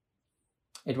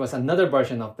another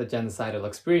version of the genocidal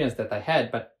experience that I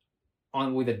had, but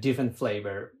with a different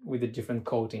flavor, with a different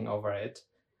coating over it,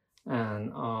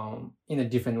 and in a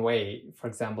different way. For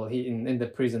example, in the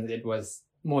prison, it was,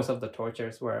 most of the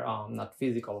tortures were not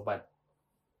physical but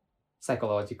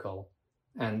psychological,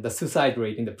 and the suicide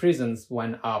rate in the prisons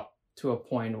went up to a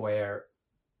point where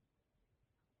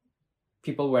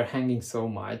people were hanging so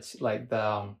much, like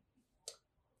the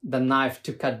knife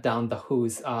to cut down the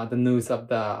noose of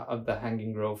the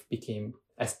hanging rope became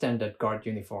a standard guard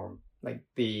uniform. Like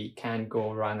they can't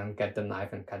go run and get the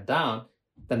knife and cut down.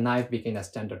 The knife became a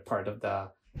standard part of the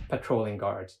patrolling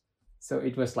guards. So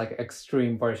it was like an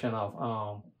extreme version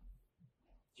of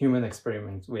human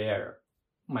experiment, where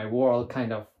my world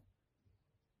kind of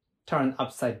turned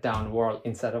upside down world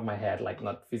inside of my head, like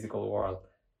not physical world.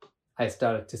 I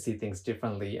started to see things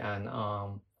differently, and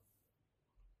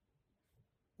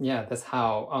yeah, that's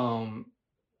how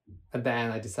at the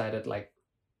end I decided like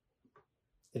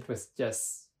it was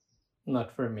just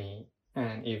not for me,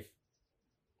 and if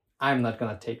I'm not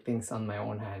gonna take things on my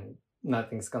own hand,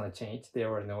 nothing's gonna change.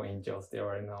 There were no angels, there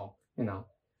were no,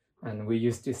 and we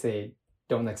used to say,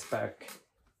 don't expect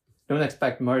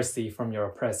mercy from your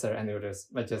oppressor, and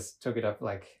I just took it up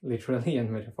like literally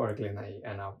and metaphorically, and I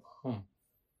end up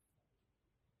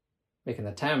make an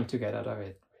attempt to get out of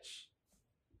it, which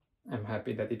I'm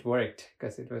happy that it worked,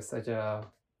 because it was such a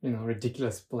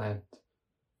ridiculous plan.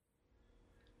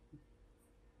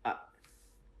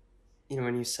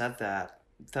 When you said that,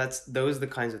 those are the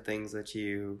kinds of things that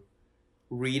you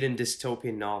read in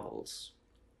dystopian novels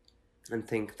and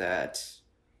think that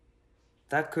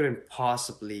couldn't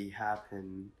possibly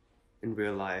happen in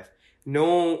real life.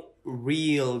 No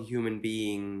real human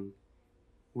being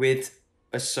with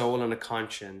a soul and a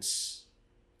conscience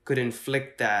could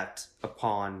inflict that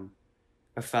upon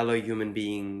a fellow human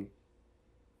being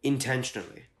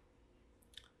intentionally.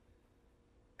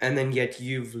 And then yet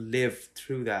you've lived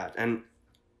through that. And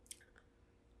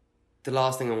the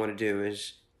last thing I want to do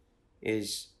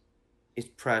is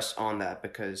press on that,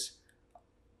 because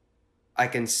I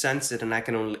can sense it, and I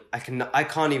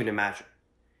can't even imagine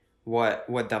what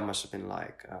that must have been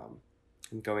like,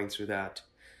 going through that.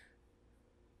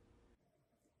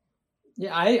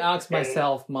 Yeah, I asked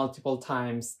myself multiple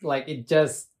times, like I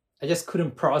just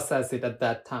couldn't process it at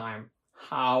that time.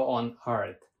 How on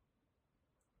earth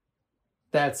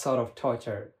that sort of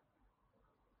torture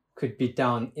could be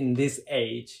done in this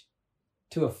age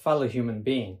to a fellow human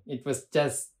being? It was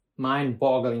just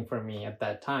mind-boggling for me at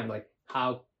that time. Like,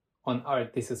 how on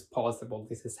earth this is possible?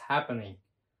 This is happening.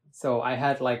 So I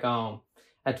had like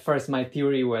at first my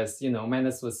theory was,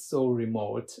 Manus was so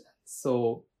remote,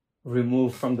 so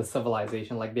removed from the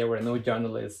civilization, like there were no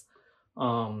journalists.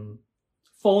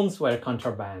 Phones were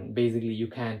contraband. Basically, you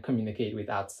can't communicate with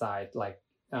outside,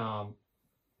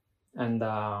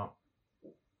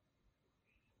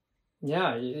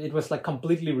 yeah, it was like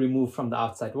completely removed from the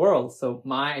outside world. So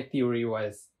my theory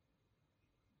was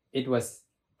it was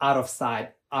out of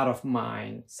sight, out of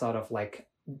mind, sort of like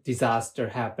disaster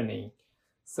happening.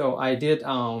 So I did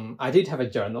have a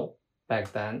journal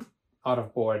back then, out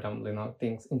of boredom,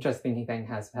 interesting thing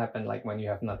has happened, like when you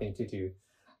have nothing to do.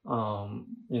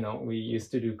 We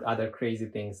used to do other crazy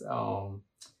things, a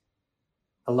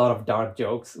lot of dark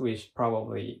jokes, which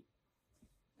probably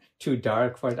too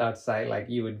dark for the outside. Like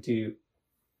you would do,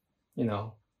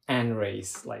 ant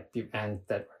race, like the ants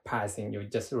that were passing, you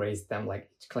would just raise them,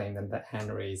 like each claim them the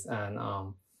ant race. And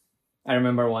I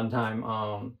remember one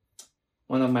time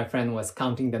one of my friends was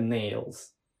counting the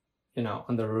nails,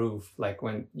 on the roof, like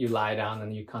when you lie down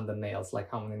and you count the nails,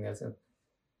 like how many nails.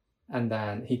 And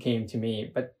then he came to me,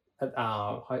 but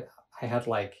I had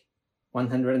like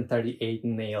 138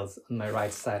 nails on my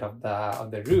right side of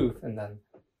the roof. And then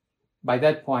by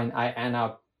that point, I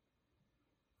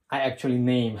actually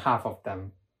name half of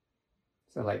them.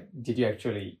 So like,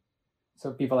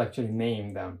 so people actually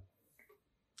name them.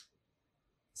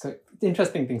 So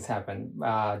interesting things happen,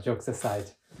 jokes aside.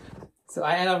 So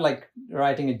I end up like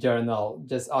writing a journal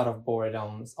just out of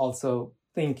boredom, also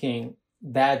thinking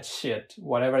that shit,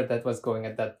 whatever that was going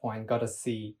at that point, got to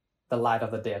see the light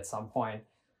of the day at some point.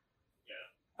 Yeah.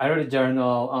 I wrote a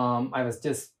journal. I was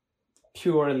just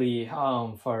purely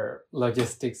for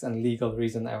logistics and legal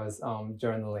reason. I was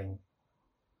journaling,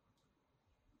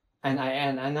 and I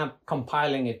ended up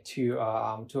compiling it to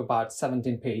about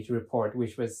 17-page report,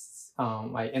 which was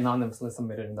I anonymously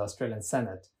submitted in the Australian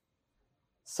Senate.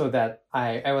 So that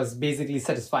I was basically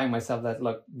satisfying myself that,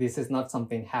 look, this is not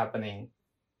something happening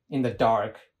in the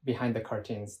dark behind the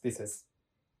curtains. This is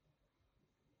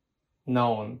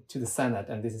known to the Senate,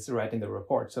 and this is right in the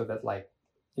report, so that like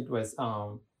it was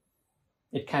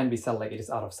it can be said like it is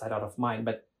out of sight, out of mind,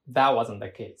 but that wasn't the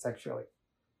case actually.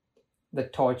 The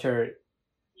torture,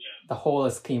 the whole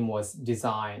scheme was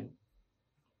designed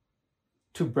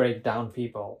to break down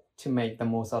people, to make the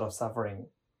most out of suffering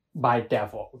by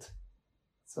default.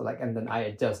 So like, and then I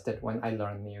adjusted when I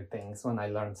learned new things, when I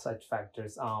learned such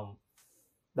factors,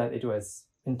 that it was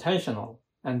intentional.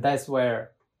 And that's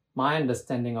where my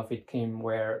understanding of it came,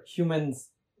 where humans,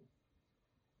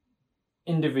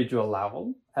 individual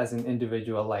level, as an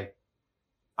individual, like,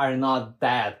 are not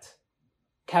that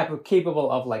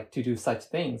capable of like to do such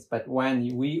things. But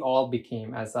when we all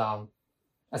became as a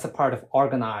part of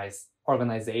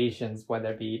organizations,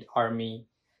 whether be it army,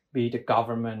 be it a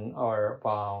government,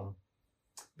 or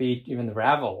be it even the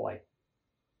rebel, like,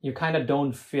 you kind of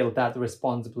don't feel that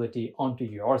responsibility onto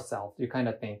yourself. You kind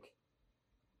of think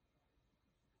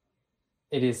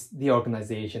it is the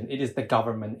organization, it is the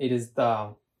government, it is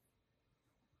the,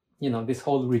 this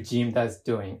whole regime that's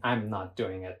doing. I'm not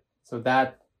doing it. So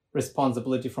that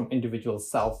responsibility from individual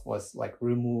self was like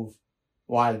removed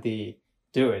while they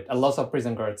do it. A lot of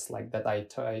prison guards like that I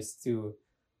used to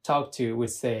talk to would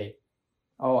say,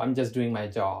 oh, I'm just doing my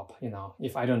job.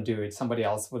 If I don't do it, somebody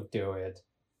else would do it.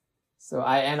 So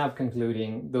I end up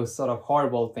concluding those sort of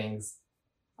horrible things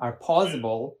are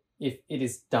possible if it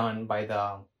is done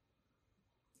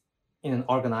in an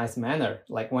organized manner.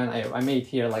 Like when I made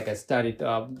here, like I studied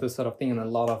this sort of thing, and a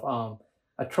lot of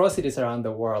atrocities around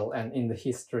the world and in the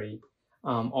history,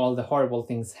 all the horrible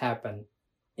things happen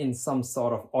in some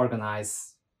sort of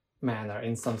organized manner,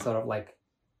 in some sort of like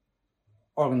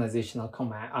organizational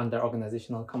command, under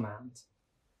organizational command.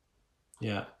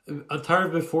 Yeah.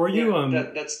 Atharv, before you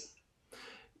that's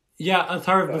yeah,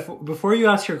 Atharv, before you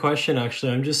ask your question,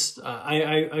 actually, I'm just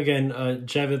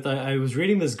Javed, I was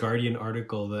reading this Guardian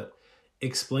article that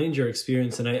explained your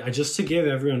experience, and I just to give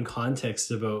everyone context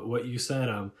about what you said,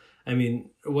 I mean,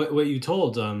 what you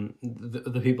told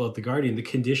the people at the Guardian, the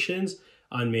conditions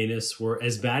on Manus were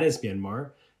as bad as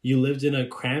Myanmar. You lived in a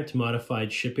cramped,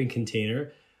 modified shipping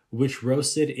container, which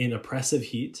roasted in oppressive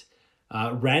heat.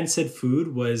 Rancid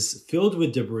food was filled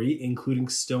with debris, including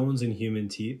stones and human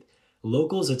teeth.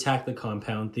 Locals attacked the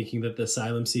compound, thinking that the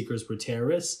asylum seekers were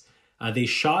terrorists. They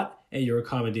shot at your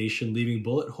accommodation, leaving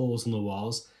bullet holes in the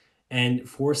walls and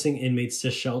forcing inmates to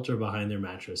shelter behind their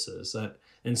mattresses.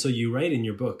 And so you write in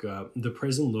your book, the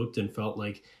prison looked and felt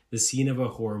like the scene of a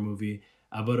horror movie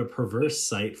about a perverse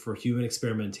site for human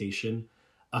experimentation,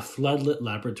 a floodlit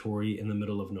laboratory in the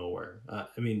middle of nowhere.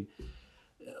 I mean,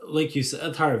 like you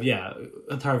said,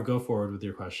 Atharv, go forward with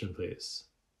your question, please.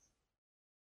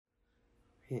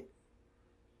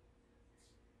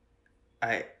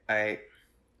 Okay,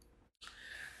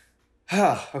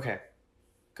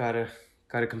 gotta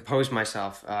compose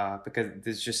myself because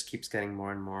this just keeps getting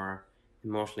more and more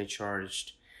emotionally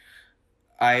charged.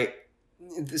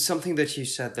 Something that you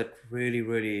said that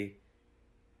really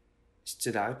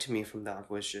stood out to me from that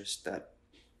was just that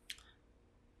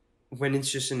when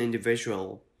it's just an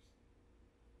individual,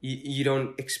 you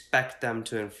don't expect them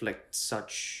to inflict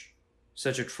such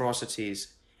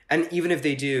atrocities, and even if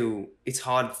they do, it's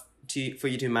hard for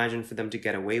you to imagine for them to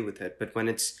get away with it. But when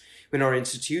our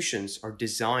institutions are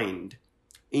designed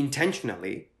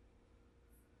intentionally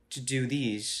to do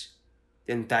these,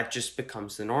 then that just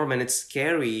becomes the norm, and it's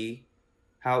scary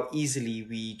how easily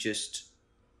we just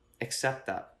accept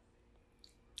that,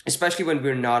 especially when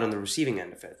we're not on the receiving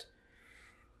end of it.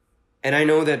 And I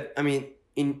know that,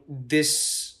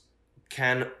 this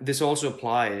also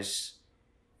applies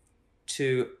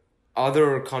to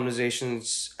other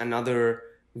conversations and other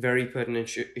very pertinent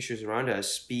issues around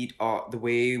us, be it the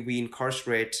way we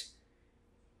incarcerate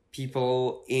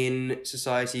people in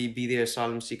society, be they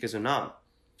asylum seekers or not.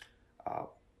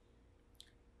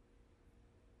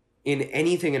 In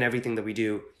anything and everything that we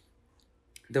do,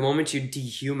 the moment you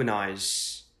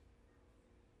dehumanize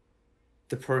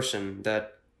the person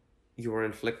that you are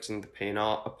inflicting the pain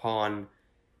upon,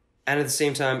 and at the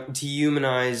same time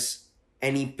dehumanize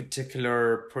any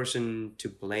particular person to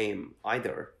blame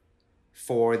either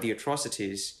for the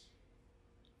atrocities,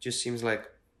 just seems like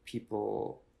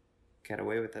people get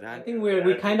away with it. I think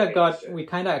we kind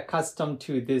of accustomed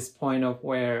to this point of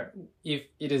where if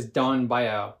it is done by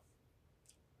a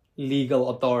legal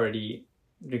authority,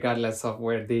 regardless of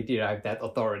where they derive that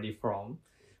authority from,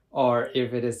 or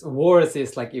if it is worse,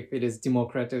 is like if it is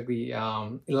democratically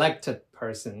elected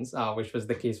persons, which was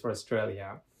the case for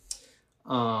Australia.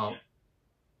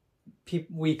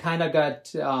 We kind of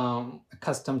got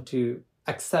accustomed to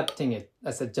accepting it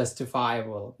as a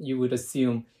justifiable. You would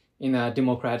assume in a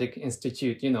democratic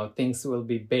institute, things will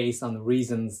be based on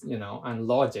reasons, and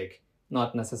logic,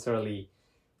 not necessarily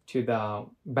to the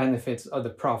benefits or the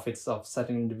profits of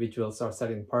certain individuals or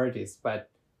certain parties. But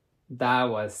that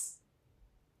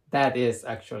is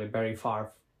actually very,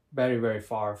 very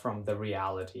far from the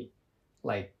reality.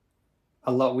 Like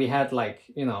we had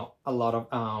a lot of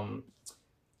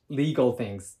legal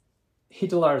things.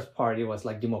 Hitler's party was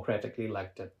like democratically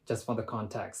elected, just for the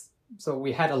context. So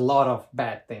we had a lot of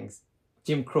bad things.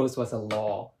 Jim Crow was a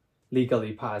law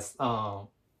legally passed,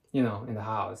 in the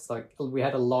House. Like we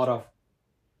had a lot of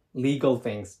legal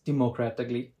things,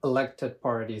 democratically elected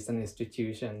parties and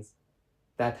institutions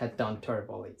that had done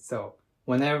terribly. So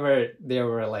whenever there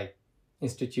were like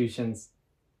institutions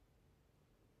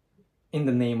in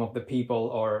the name of the people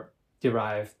or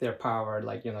derive their power,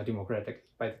 democratically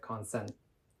by the consent,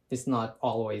 it's not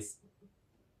always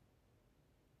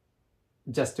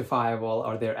justifiable,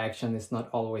 or their action is not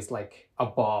always like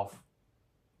above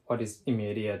what is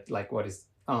immediate, like what is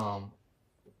in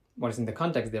the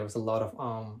context. There was a lot of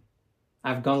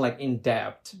I've gone like in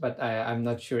depth, but I'm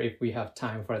not sure if we have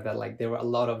time for that. Like there were a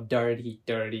lot of dirty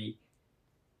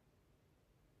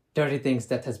things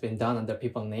that has been done under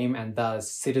people's name, and thus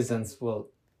citizens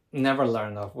will never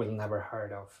learn of, will never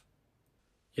heard of.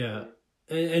 Yeah.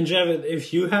 And Javed,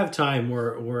 if you have time,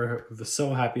 we're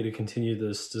so happy to continue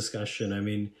this discussion. I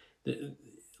mean,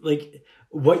 like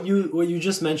what you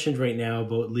just mentioned right now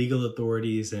about legal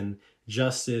authorities and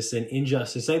justice and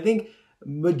injustice, I think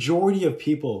majority of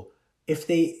people,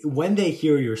 when they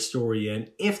hear your story and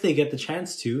if they get the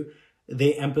chance to,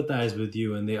 they empathize with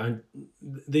you and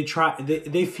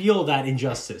they feel that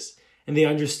injustice and they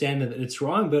understand that it's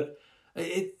wrong. But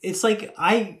it's like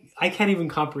I can't even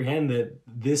comprehend that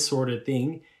this sort of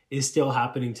thing is still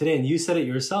happening today. And you said it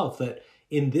yourself that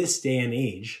in this day and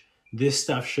age, this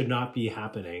stuff should not be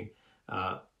happening.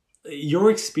 Your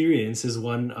experience is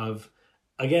one of,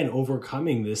 again,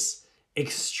 overcoming this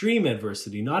extreme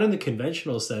adversity, not in the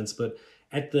conventional sense, but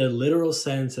at the literal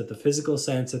sense, at the physical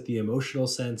sense, at the emotional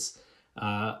sense,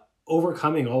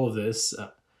 overcoming all of this.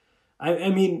 I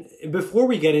mean, before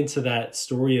we get into that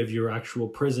story of your actual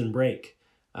prison break,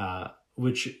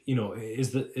 which,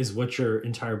 is what your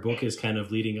entire book is kind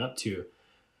of leading up to.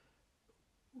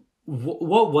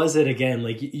 What was it again?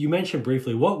 Like you mentioned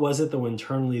briefly, what was it though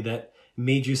internally that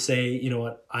made you say, you know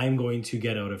what, I'm going to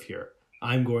get out of here.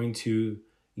 I'm going to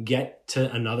get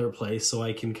to another place so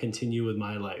I can continue with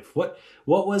my life. What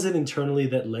was it internally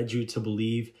that led you to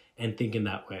believe and think in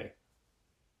that way?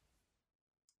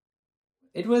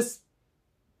 It was,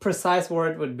 precise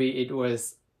word would be, it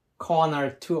was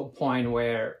cornered to a point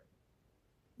where,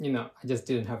 I just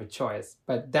didn't have a choice.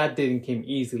 But that didn't come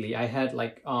easily. I had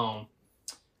a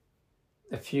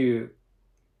few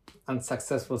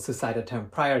unsuccessful suicide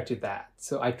attempts prior to that.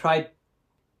 So I tried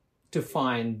to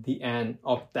find the end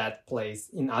of that place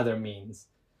in other means.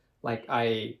 Like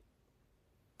I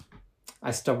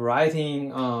stopped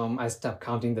writing, I stopped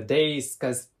counting the days,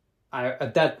 because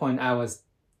at that point I was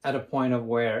at a point of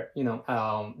where,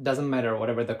 doesn't matter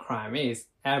whatever the crime is,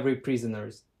 every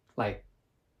prisoner's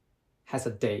has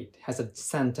a date, has a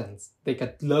sentence they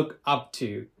could look up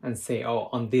to and say, oh,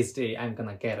 on this day I'm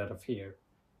gonna get out of here.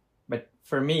 But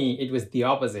for me, it was the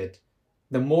opposite.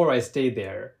 The more I stay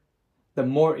there, the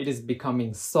more it is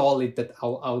becoming solid that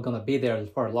I'm gonna be there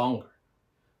for longer.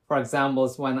 For example,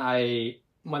 when I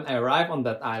arrived on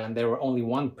that island, there were only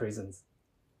 1 prison.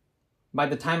 By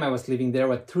the time I was leaving, there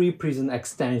were 3 prison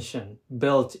extensions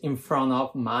built in front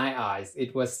of my eyes.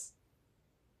 It was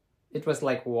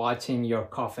like watching your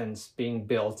coffins being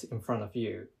built in front of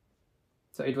you.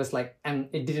 So it was like, and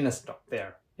it didn't stop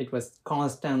there. It was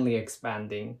constantly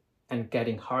expanding and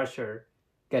getting harsher,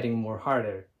 getting more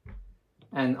harder.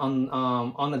 And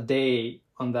on a day,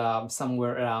 on the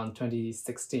somewhere around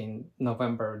 2016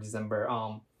 November, December,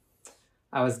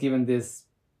 I was given this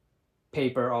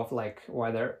paper of like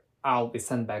whether I'll be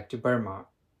sent back to Burma,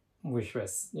 which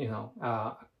was,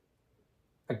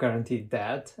 a guaranteed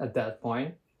death at that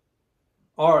point,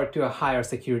 or to a higher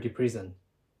security prison.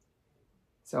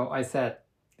 So I said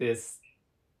this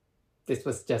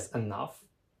was just enough.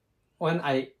 When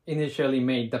I initially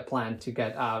made the plan to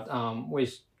get out,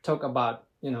 which took about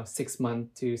 6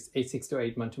 to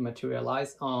 8 months to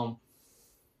materialize, I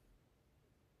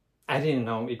didn't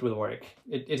know it will work.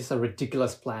 It is a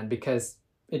ridiculous plan because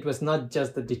it was not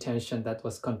just the detention that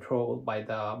was controlled by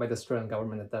the Australian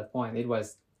government at that point. It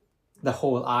was the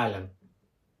whole island.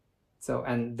 So,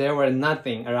 and there were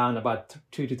nothing around about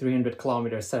 200 to 300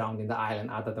 kilometers surrounding the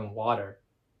island other than water.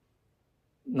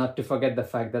 Not to forget the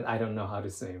fact that I don't know how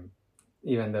to swim,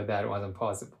 even though that wasn't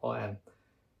possible. And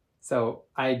so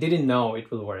I didn't know it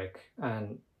will work.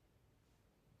 And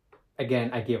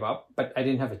again, I gave up, but I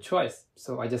didn't have a choice.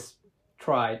 So I just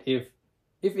tried. If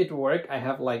it worked, I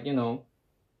have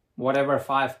whatever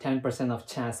 5-10% of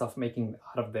chance of making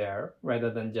out of there,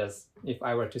 rather than just if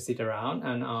I were to sit around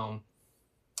and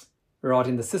rot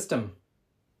in the system.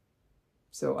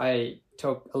 So I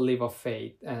took a leap of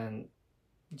faith, and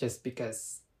just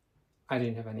because I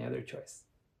didn't have any other choice.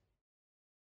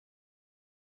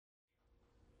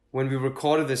 When we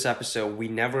recorded this episode, we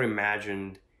never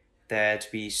imagined that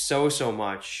we so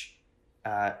much,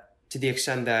 to the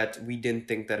extent that we didn't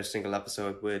think that a single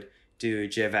episode would do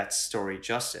Javet's story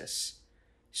justice.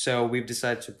 So we've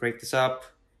decided to break this up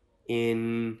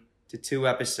into 2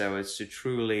 episodes to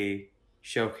truly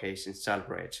showcase and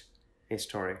celebrate his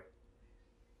story.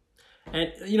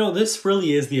 And, this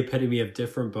really is the epitome of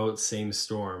different boats, same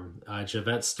storm.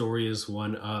 Javet's story is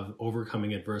one of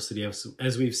overcoming adversity,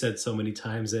 as we've said so many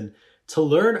times, and to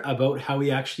learn about how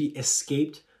he actually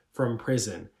escaped from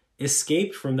prison,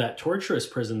 escaped from that torturous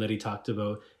prison that he talked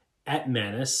about at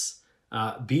Manus.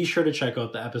 Be sure to check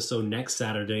out the episode next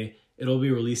Saturday. It'll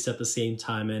be released at the same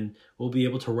time, and we'll be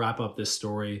able to wrap up this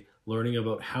story, learning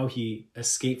about how he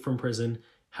escaped from prison,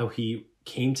 how he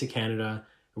came to Canada,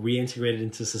 reintegrated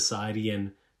into society,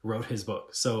 and wrote his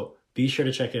book. So be sure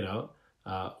to check it out.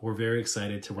 We're very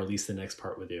excited to release the next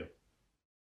part with you.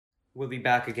 We'll be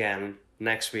back again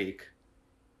next week.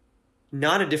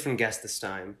 Not a different guest this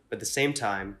time, but the same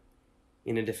time,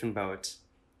 in a different boat,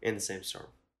 in the same storm.